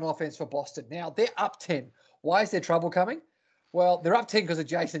coming on offense for Boston. Now, they're up 10. Why is there trouble coming? Well, they're up 10 because of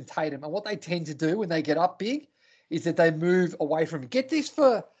Jason Tatum. And what they tend to do when they get up big is that they move away from him. Get this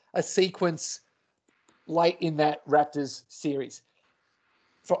for a sequence late in that Raptors series.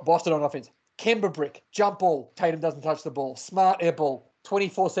 For Boston on offense. Kemba brick, jump ball, Tatum doesn't touch the ball. Smart air ball,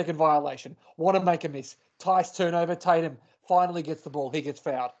 24-second violation. Want to make a miss. Tice turnover, Tatum finally gets the ball. He gets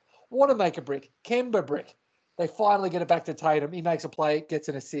fouled. Want to make a brick, Kemba brick. They finally get it back to Tatum. He makes a play, gets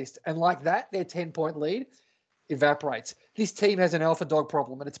an assist. And like that, their 10-point lead evaporates. This team has an alpha dog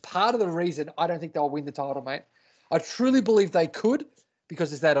problem, and it's part of the reason I don't think they'll win the title, mate. I truly believe they could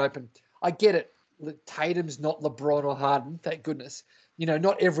because it's that open. I get it. Tatum's not LeBron or Harden, thank goodness. You know,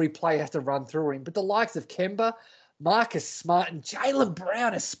 not every play has to run through him. But the likes of Kemba, Marcus Smart, and Jaylen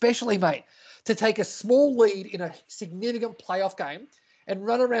Brown especially, mate, to take a small lead in a significant playoff game and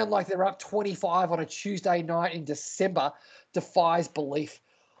run around like they're up 25 on a Tuesday night in December defies belief.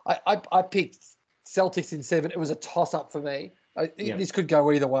 I picked Celtics in 7. It was a toss-up for me. This could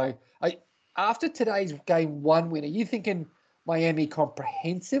go either way. After today's game 1 win, are you thinking Miami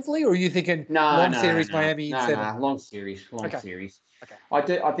comprehensively, or are you thinking long series Miami in 7? No, long series. Okay.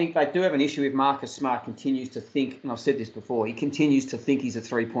 I think they do have an issue if Marcus Smart continues to think, and I've said this before, he continues to think he's a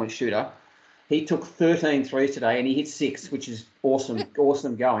three-point shooter. He took 13 threes today and he hit 6, which is awesome,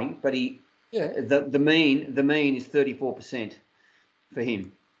 awesome going. But the mean is 34% for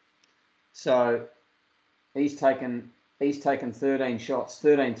him. So he's taken 13 shots,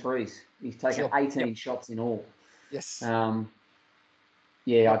 13 threes. He's taken 18 shots in all. Yes. I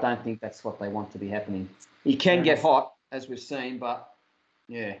don't think that's what they want to be happening. He can get hot, as we've seen, but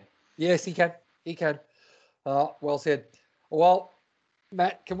yeah. Yes, he can. He can. Well said. Well,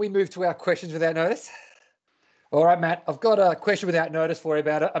 Matt, can we move to our questions without notice? All right, Matt, I've got a question without notice for you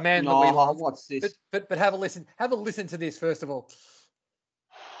about a man that we love. What's this? But have a listen. Have a listen to this first of all.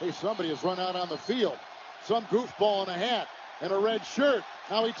 Hey, somebody has run out on the field. Some goofball in a hat and a red shirt.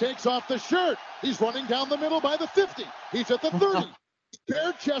 Now he takes off the shirt. He's running down the middle by the 50. He's at the 30.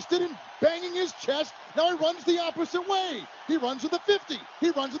 Bare-chested and banging his chest. Now he runs the opposite way. He runs to the 50.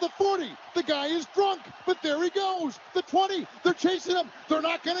 He runs to the 40. The guy is drunk, but there he goes. The 20. They're chasing him. They're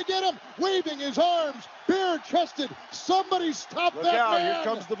not going to get him. Waving his arms. Bare-chested. Somebody stop that man. Here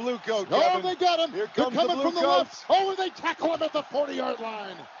comes the blue coat, Oh, Kevin. they got him. Here They're comes coming the blue from the coats. left. Oh, and they tackle him at the 40-yard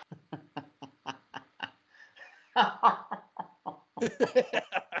line.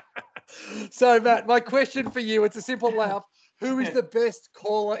 So, Matt, my question for you, it's a simple laugh. Who is the best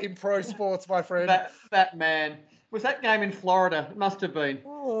caller in pro sports, my friend? That man. Was that game in Florida? It must have been.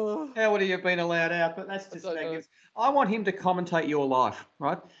 Oh. How would he have been allowed out? But that's just don't know. magnificent. I want him to commentate your life,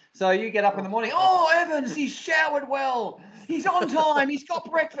 right? So you get up in the morning. Oh, Evans, he's showered well. He's on time. He's got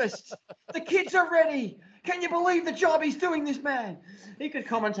breakfast. The kids are ready. Can you believe the job he's doing, this man? He could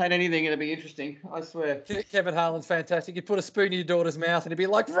commentate anything. It'd be interesting. I swear. Kevin Harlan's fantastic. You put a spoon in your daughter's mouth and it'd be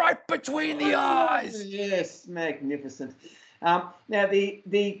like right between the eyes. Yes, magnificent. Now,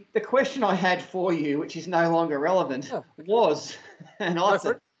 the question I had for you, which is no longer relevant, was, and I have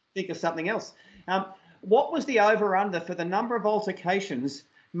to think of something else. What was the over-under for the number of altercations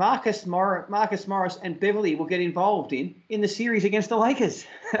Marcus Morris and Beverly will get involved in the series against the Lakers?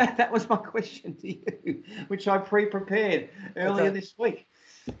 That was my question to you, which I pre-prepared earlier this week.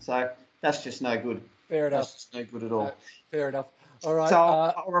 So that's just no good. Fair enough. That's just no good at all. Fair enough. All right. So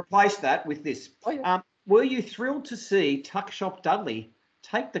I'll replace that with this. Oh, yeah. Were you thrilled to see Tuck Shop Dudley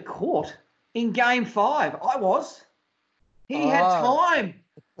take the court in Game 5? I was. He had time.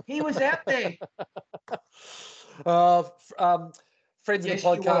 He was out there. Friends of the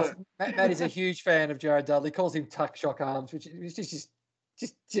podcast, Matt is a huge fan of Jared Dudley. Calls him Tuck Shock Arms, which is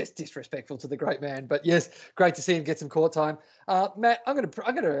just disrespectful to the great man. But yes, great to see him get some court time. Matt, I'm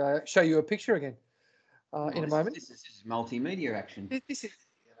gonna show you a picture again in a moment. This is multimedia action.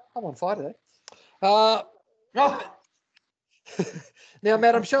 I'm on fire today. Now,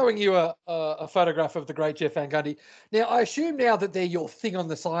 Matt, I'm showing you a photograph of the great Jeff Van Gundy. Now, I assume now that they're your thing on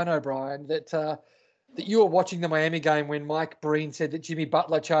the sign, O'Brien, that you were watching the Miami game when Mike Breen said that Jimmy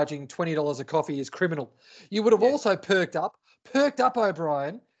Butler charging $20 a coffee is criminal. You would have also perked up,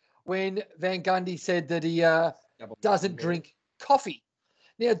 O'Brien, when Van Gundy said that he doesn't drink coffee.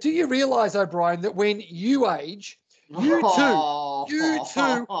 Now, do you realise, O'Brien, that when you age, you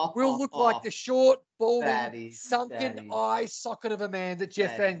too will look like the short, balding, sunken eye socket of a man that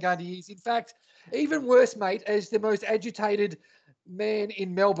Jeff Van Gundy is. In fact, even worse, mate, as the most agitated man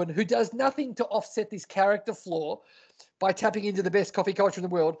in Melbourne who does nothing to offset this character flaw by tapping into the best coffee culture in the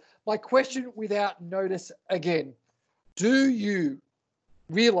world, my question without notice again, do you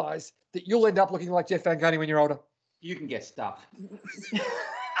realise that you'll end up looking like Jeff Van Gundy when you're older? You can get stuffed.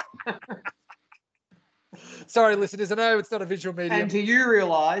 Sorry, listeners, I know it's not a visual medium. And do you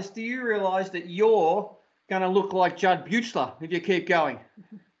realise that you're going to look like Judd Buechler if you keep going?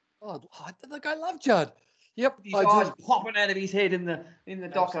 Oh, look, I love Judd. Yep. His eyes popping out of his head in the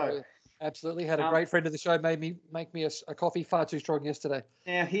doco. Absolutely. Had a great friend of the show make me a coffee far too strong yesterday.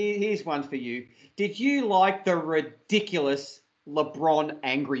 Now, here's one for you. Did you like the ridiculous LeBron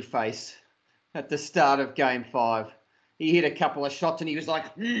angry face at the start of Game 5? He hit a couple of shots and he was like,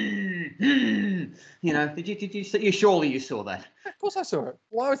 you know, did you surely you saw that? Of course I saw it.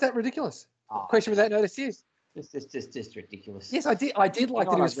 Why was that ridiculous? Question without notice is. Just ridiculous. Yes, I did like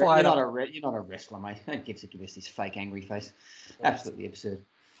that he was fired up. You're not a wrestler, mate. Don't give us this fake angry face. Absolutely absurd.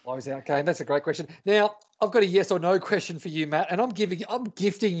 Close out game. That's a great question. Now, I've got a yes or no question for you, Matt, and I'm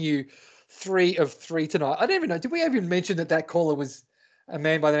gifting you 3 of 3 tonight. I don't even know. Did we even mention that caller was a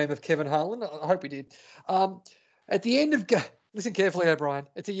man by the name of Kevin Harlan? I hope we did. At the end of listen carefully, O'Brien.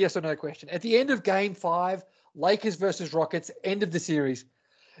 It's a yes or no question. At the end of Game 5, Lakers versus Rockets, end of the series.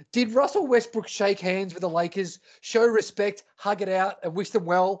 Did Russell Westbrook shake hands with the Lakers, show respect, hug it out, and wish them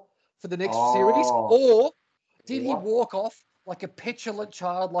well for the next series? Or did he walk off like a petulant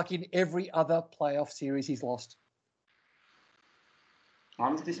child like in every other playoff series he's lost?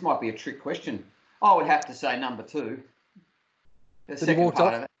 This might be a trick question. I would have to say number 2. The second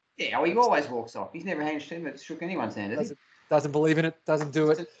part of it. Yeah, he always walks off. He's never shook anyone's hand, has he? Doesn't believe in it. Doesn't do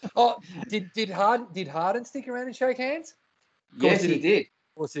it. Oh, did Harden stick around and shake hands? Yes, he did.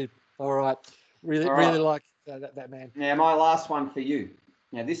 Of course he did. All right. Really like that man. Now, my last one for you.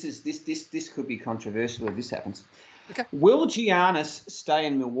 Now, this could be controversial if this happens. Okay. Will Giannis stay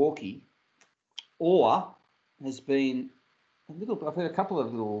in Milwaukee, or has been I've heard a couple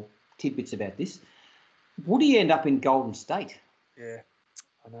of little tidbits about this. Would he end up in Golden State? Yeah,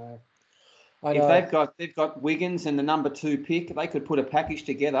 I know. If they've got Wiggins and the number 2 pick, they could put a package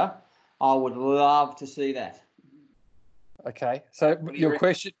together. I would love to see that. Okay, so your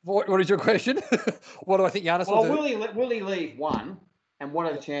question, what is your question? What do I think Giannis will do? Will he leave one? And what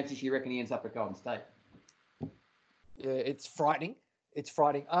are the chances you reckon he ends up at Golden State? Yeah, it's frightening. It's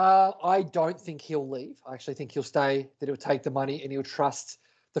frightening. I don't think he'll leave. I actually think he'll stay, that he'll take the money and he'll trust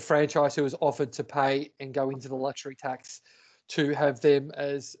the franchise who has offered to pay and go into the luxury tax to have them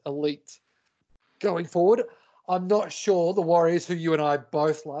as elite going forward. I'm not sure the Warriors, who you and I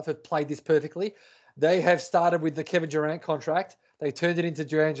both love, have played this perfectly. They have started with the Kevin Durant contract. They turned it into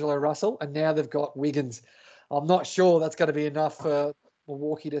D'Angelo Russell, and now they've got Wiggins. I'm not sure that's going to be enough for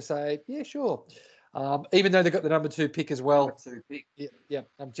Milwaukee to say, yeah, sure. Even though they've got the number 2 pick as well. Yeah,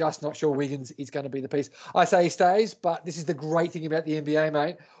 I'm just not sure Wiggins is going to be the piece. I say he stays, but this is the great thing about the NBA,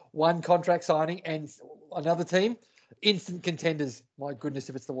 mate. One contract signing and another team, instant contenders. My goodness,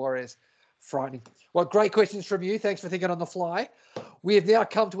 if it's the Warriors. Frightening. Well, great questions from you. Thanks for thinking on the fly. We have now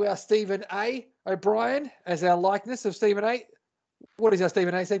come to our Stephen A. O'Brien as our likeness of Stephen A. What is our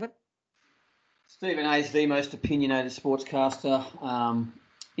Stephen A segment? Stephen A is the most opinionated sportscaster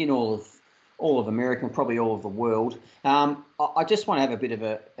in all of America and probably all of the world. I just want to have a bit of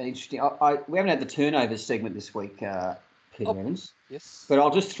an interesting... we haven't had the turnovers segment this week, Peter Evans. Yes. But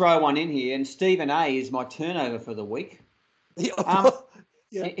I'll just throw one in here. And Stephen A is my turnover for the week.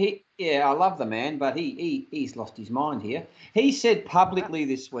 Yeah, I love the man, but he's lost his mind here. He said publicly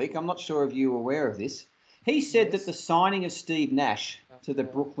this week, I'm not sure if you were aware of this, he said that the signing of Steve Nash to the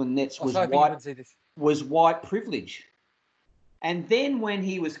Brooklyn Nets was white privilege. And then when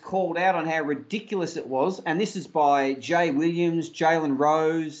he was called out on how ridiculous it was, and this is by Jay Williams, Jalen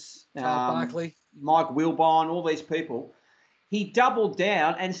Rose, Barkley, Mike Wilbon, all these people, he doubled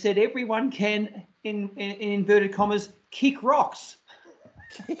down and said everyone can, in inverted commas, kick rocks.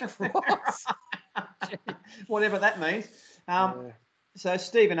 Whatever that means. So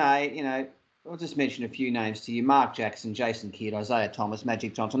Stephen A, I'll just mention a few names to you. Mark Jackson, Jason Kidd, Isaiah Thomas,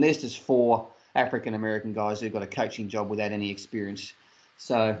 Magic Johnson. There's just 4 African-American guys who've got a coaching job without any experience.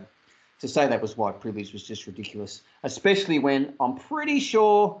 So to say that was white privilege was just ridiculous, especially when I'm pretty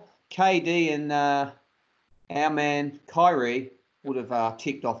sure KD and our man Kyrie would have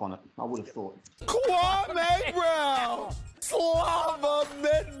ticked off on it. I would have thought. Kwame Brown! Slava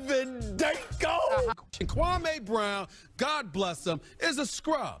Medvedenko! Kwame Brown, God bless him, is a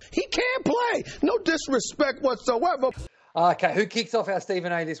scrub. He can't play. No disrespect whatsoever. Okay, who kicks off our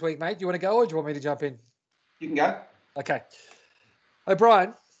Stephen A this week, mate? Do you want to go or do you want me to jump in? You can go. Okay.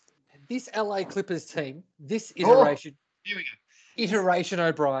 O'Brien, this LA Clippers team, this iteration, Here we go. Iteration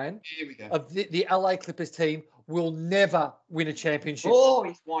O'Brien, Here we go. of the LA Clippers team will never win a championship. Oh,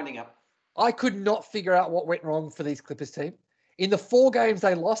 he's winding up. I could not figure out what went wrong for these Clippers team. In the 4 games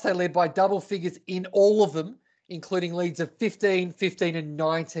they lost, they led by double figures in all of them, including leads of 15, 15, and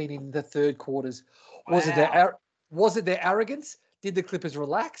 19 in the third quarters. Was it their arrogance? Did the Clippers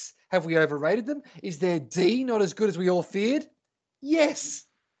relax? Have we overrated them? Is their D not as good as we all feared? Yes.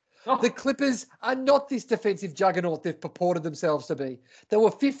 The Clippers are not this defensive juggernaut they've purported themselves to be. They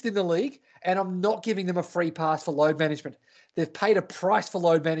were 5th in the league, and I'm not giving them a free pass for load management. They've paid a price for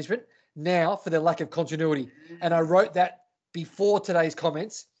load management now for their lack of continuity. And I wrote that before today's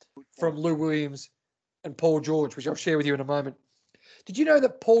comments from Lou Williams and Paul George, which I'll share with you in a moment. Did you know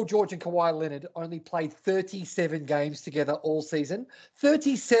that Paul George and Kawhi Leonard only played 37 games together all season?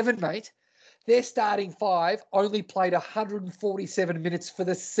 37, mate. Their starting 5 only played 147 minutes for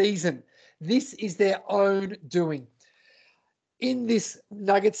the season. This is their own doing. In this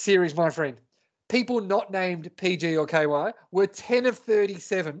Nuggets series, my friend, people not named PG or KY were 10 of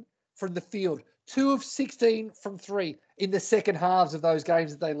 37 from the field, 2 of 16 from 3 in the second halves of those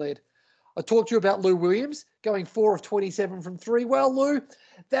games that they led. I talked to you about Lou Williams going 4 of 27 from 3. Well, Lou,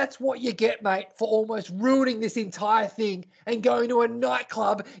 that's what you get, mate, for almost ruining this entire thing and going to a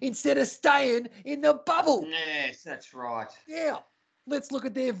nightclub instead of staying in the bubble. Yes, that's right. Yeah. Let's look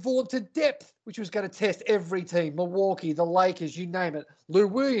at their vaunted depth, which was going to test every team. Milwaukee, the Lakers, you name it. Lou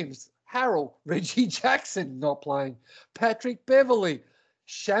Williams, Harrell, Reggie Jackson not playing. Patrick Beverley,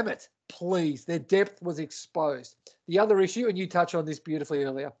 Shamet, please. Their depth was exposed. The other issue, and you touched on this beautifully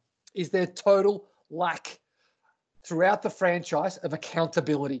earlier, is their total lack throughout the franchise of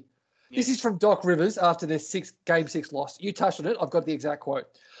accountability. Yes. This is from Doc Rivers after their game 6 loss. You touched on it. I've got the exact quote.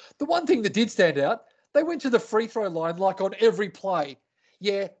 The one thing that did stand out, they went to the free throw line like on every play.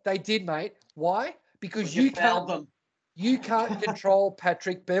 Yeah, they did, mate. Why? Because you You can't control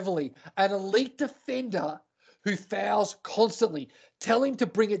Patrick Beverley, an elite defender who fouls constantly. Tell him to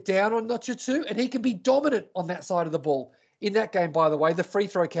bring it down on notch or two, and he can be dominant on that side of the ball. In that game, by the way, the free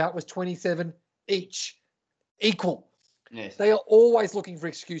throw count was 27 each, equal. Yes. They are always looking for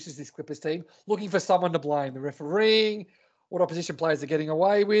excuses, this Clippers team, looking for someone to blame. The refereeing, what opposition players are getting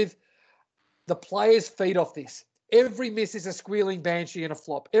away with. The players feed off this. Every miss is a squealing banshee and a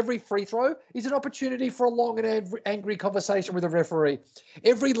flop. Every free throw is an opportunity for a long and angry conversation with a referee.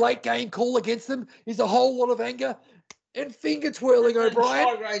 Every late game call against them is a whole lot of anger and finger twirling,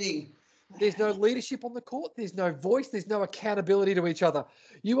 O'Brien. Gyrating. There's no leadership on the court. There's no voice. There's no accountability to each other.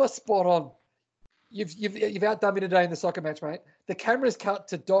 You are spot on. You've outdone me today in the soccer match, mate. The cameras cut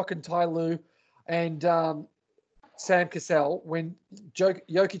to Doc and Ty Lue and Sam Cassell when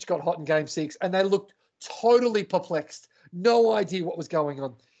Jokic got hot in Game 6, and they looked totally perplexed. No idea what was going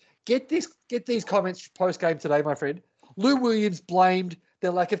on. Get these comments post-game today, my friend. Lou Williams blamed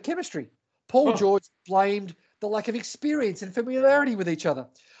their lack of chemistry. Paul George blamed the lack of experience and familiarity with each other.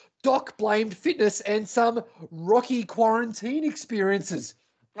 Doc blamed fitness and some rocky quarantine experiences.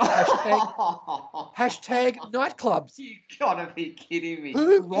 Hashtag nightclubs. You gotta be kidding me.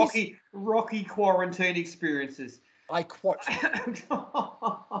 Rocky quarantine experiences. I quote.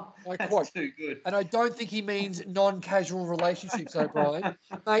 That's too good. And I don't think he means non-casual relationships, O'Brien.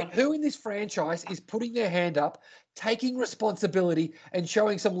 Mate, who in this franchise is putting their hand up, taking responsibility and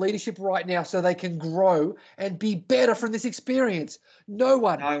showing some leadership right now so they can grow and be better from this experience? No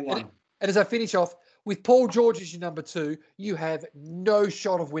one. No one. And as I finish off, with Paul George as your number 2, you have no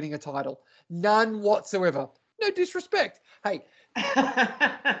shot of winning a title. None whatsoever. No disrespect. Hey,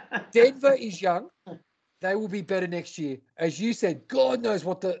 Denver is young. They will be better next year. As you said, God knows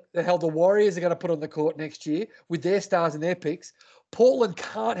what the hell the Warriors are going to put on the court next year with their stars and their picks. Portland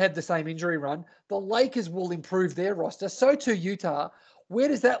can't have the same injury run. The Lakers will improve their roster. So too Utah. Where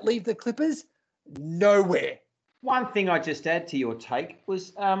does that leave the Clippers? Nowhere. One thing I just add to your take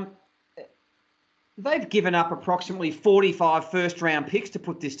was they've given up approximately 45 first-round picks to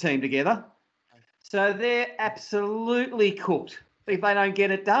put this team together. So they're absolutely cooked if they don't get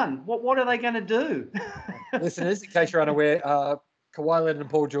it done. What are they going to do? Listeners, in case you're unaware, Kawhi Leonard and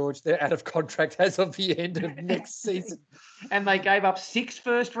Paul George, they're out of contract as of the end of next season. And they gave up 6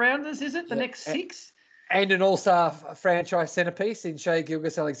 first-rounders, is it? The next 6? And an all-star franchise centerpiece in Shai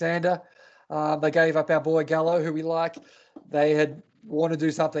Gilgeous-Alexander. They gave up our boy Gallo, who we like. They had want to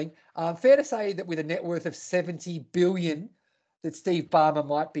do something. Fair to say that with a net worth of $70 billion, that Steve Ballmer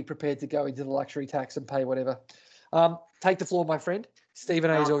might be prepared to go into the luxury tax and pay whatever. Take the floor, my friend.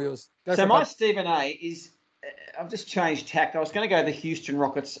 Stephen A is all yours. So my Stephen A is, I've just changed tack. I was going to go the Houston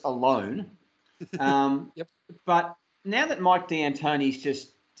Rockets alone. Yep. But now that Mike D'Antoni's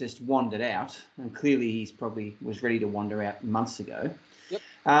just wandered out, and clearly he's probably was ready to wander out months ago.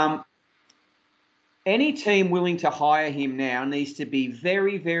 Yep. Any team willing to hire him now needs to be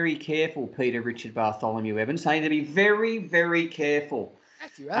very, very careful, Peter Richard Bartholomew Evans, saying to be very, very careful.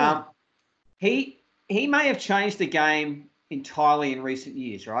 He may have changed the game entirely in recent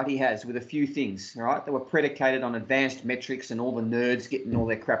years, right? He has, with a few things, right? That were predicated on advanced metrics and all the nerds getting all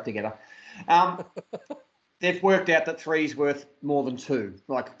their crap together. They've worked out that 3's worth more than 2.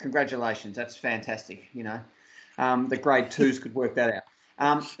 Like, congratulations, that's fantastic, you know. The grade 2s could work that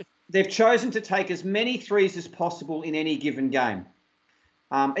out. They've chosen to take as many 3s as possible in any given game,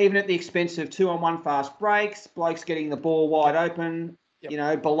 even at the expense of 2-on-1 fast breaks, blokes getting the ball wide open, you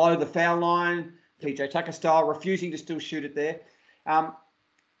know, below the foul line, PJ Tucker style, refusing to still shoot it there.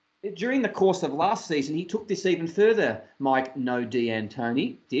 During the course of last season, he took this even further, Mike No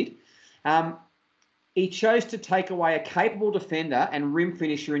D'Antoni did. He chose to take away a capable defender and rim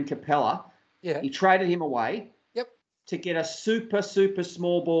finisher in Capella. Yeah. He traded him away. To get a super, super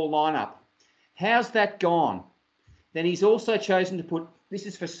small ball lineup. How's that gone? Then he's also chosen to put, this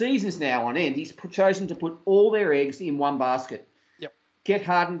is for seasons now on end, he's chosen to put all their eggs in one basket. Yep. Get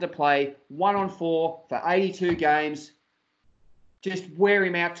Harden to play 1-on-4 for 82 games. Just wear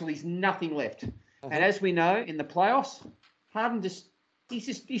him out till he's nothing left. And as we know, in the playoffs, Harden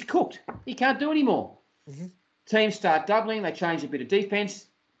he's cooked. He can't do anymore. Teams start doubling, they change a bit of defense,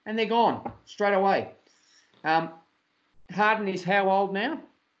 and they're gone straight away. Harden is how old now?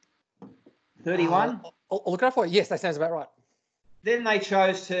 31? I'll look it up for you. Yes, that sounds about right. Then they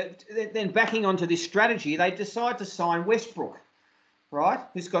chose to, then backing onto this strategy, they decide to sign Westbrook, right?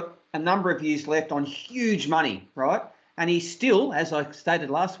 Who's got a number of years left on huge money, right? And he's still, as I stated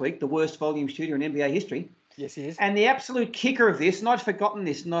last week, the worst volume shooter in NBA history. Yes, he is. And the absolute kicker of this, and I'd forgotten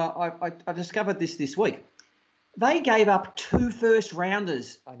this, and I discovered this week, they gave up 2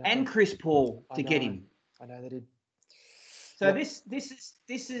 first-rounders and Chris Paul to get him. I know they did. So this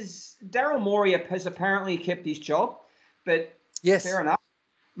is Daryl Morey has apparently kept his job, but Yes. fair enough.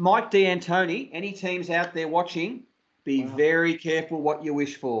 Mike D'Antoni, any teams out there watching, be very careful what you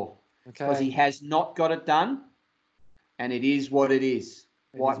wish for, because he has not got it done, and it is what it is.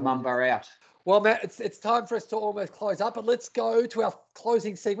 White Mamba out. Well, Matt, it's time for us to almost close up, but let's go to our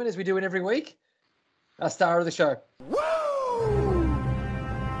closing segment as we do in every week. Our star of the show.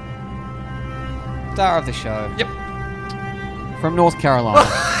 Star of the show. Yep. From North Carolina.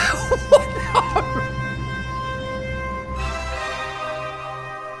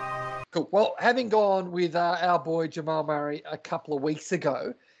 Cool. Well, having gone with our boy Jamal Murray a couple of weeks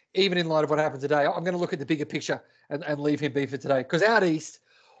ago, even in light of what happened today, I'm going to look at the bigger picture and leave him be for today. Because out east,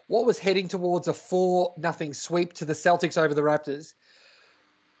 what was heading towards a 4-0 sweep to the Celtics over the Raptors,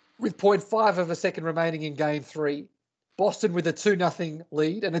 with 0.5 of a second remaining in Game 3, Boston with a 2-0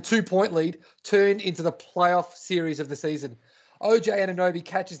 lead and a 2-point lead turned into the playoff series of the season. OJ Anunoby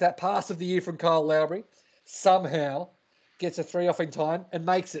catches that pass of the year from Kyle Lowry, somehow gets a 3 off in time and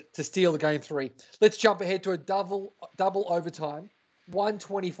makes it to steal the Game 3. Let's jump ahead to a double overtime,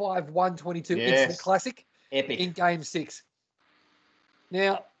 125-122 instant classic. Epic. In Game 6.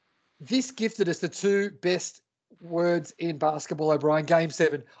 Now, this gifted us the two best words in basketball, O'Brien. Game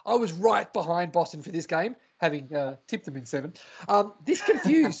 7. I was right behind Boston for this game, having tipped them in 7.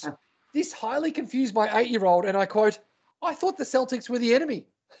 This highly confused my 8-year-old, and I quote, I thought the Celtics were the enemy.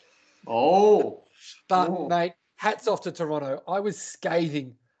 But, mate, hats off to Toronto. I was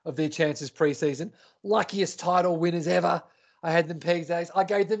scathing of their chances preseason. Luckiest title winners ever. I had them pegged as. I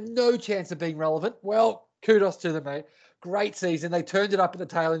gave them no chance of being relevant. Well, kudos to them, mate. Great season. They turned it up at the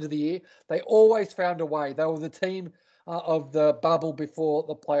tail end of the year. They always found a way. They were the team of the bubble before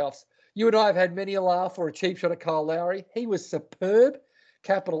the playoffs. You and I have had many a laugh or a cheap shot at Kyle Lowry. He was superb,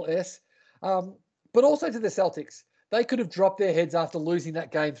 capital S. But also to the Celtics. They could have dropped their heads after losing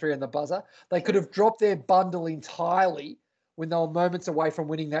that Game 3 on the buzzer. They could have dropped their bundle entirely when they were moments away from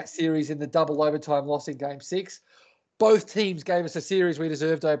winning that series in the double overtime loss in Game 6. Both teams gave us a series we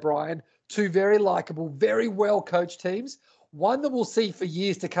deserved, O'Brien. Two very likeable, very well-coached teams. One that we'll see for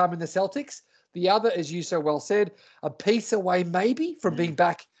years to come in the Celtics. The other, as you so well said, a piece away maybe from being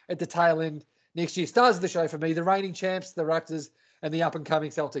back at the tail end next year. Stars of the show for me, the reigning champs, the Raptors, and the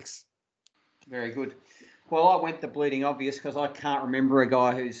up-and-coming Celtics. Very good. Well, I went the bleeding obvious because I can't remember a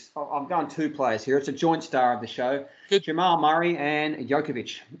guy who's... I'm going two players here. It's a joint star of the show. Good. Jamal Murray and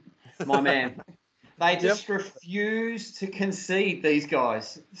Djokovic, my man. They just refuse to concede, these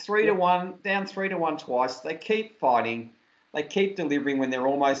guys. 3-1, down 3-1 twice. They keep fighting. They keep delivering when they're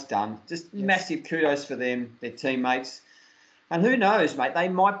almost done. Just massive kudos for them, their teammates. And who knows, mate, they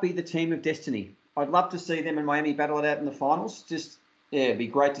might be the team of destiny. I'd love to see them and Miami battle it out in the finals. It'd be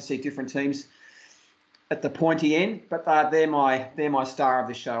great to see different teams at the pointy end, but they're my star of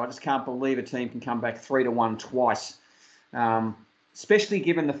the show. I just can't believe a team can come back 3-1 twice, especially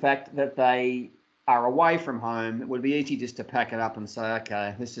given the fact that they are away from home. It would be easy just to pack it up and say,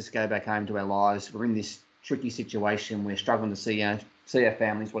 okay, let's just go back home to our lives. We're in this tricky situation. We're struggling to see our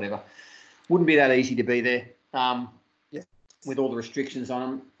families, whatever. Wouldn't be that easy to be there with all the restrictions on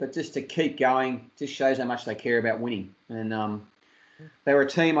them. But just to keep going just shows how much they care about winning. And they were a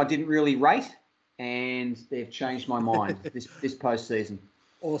team I didn't really rate, and they've changed my mind this postseason.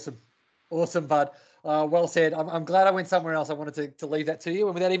 Awesome, bud. Well said. I'm glad I went somewhere else. I wanted to leave that to you,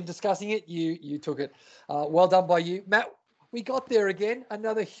 and without even discussing it, you took it. Well done by you, Matt. We got there again.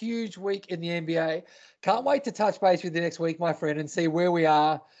 Another huge week in the NBA. Can't wait to touch base with you next week, my friend, and see where we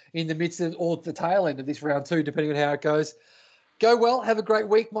are in the midst of, or the tail end of this round 2, depending on how it goes. Go well. Have a great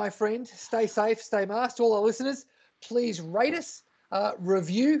week, my friend. Stay safe. Stay masked. To all our listeners, please rate us,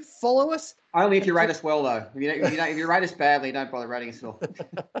 review, follow us. Only if you rate us well, though. If you rate us badly, don't bother rating us well.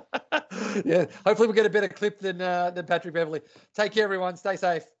 Yeah, hopefully we'll get a better clip than Patrick Beverley. Take care, everyone. Stay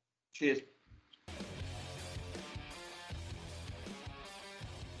safe. Cheers.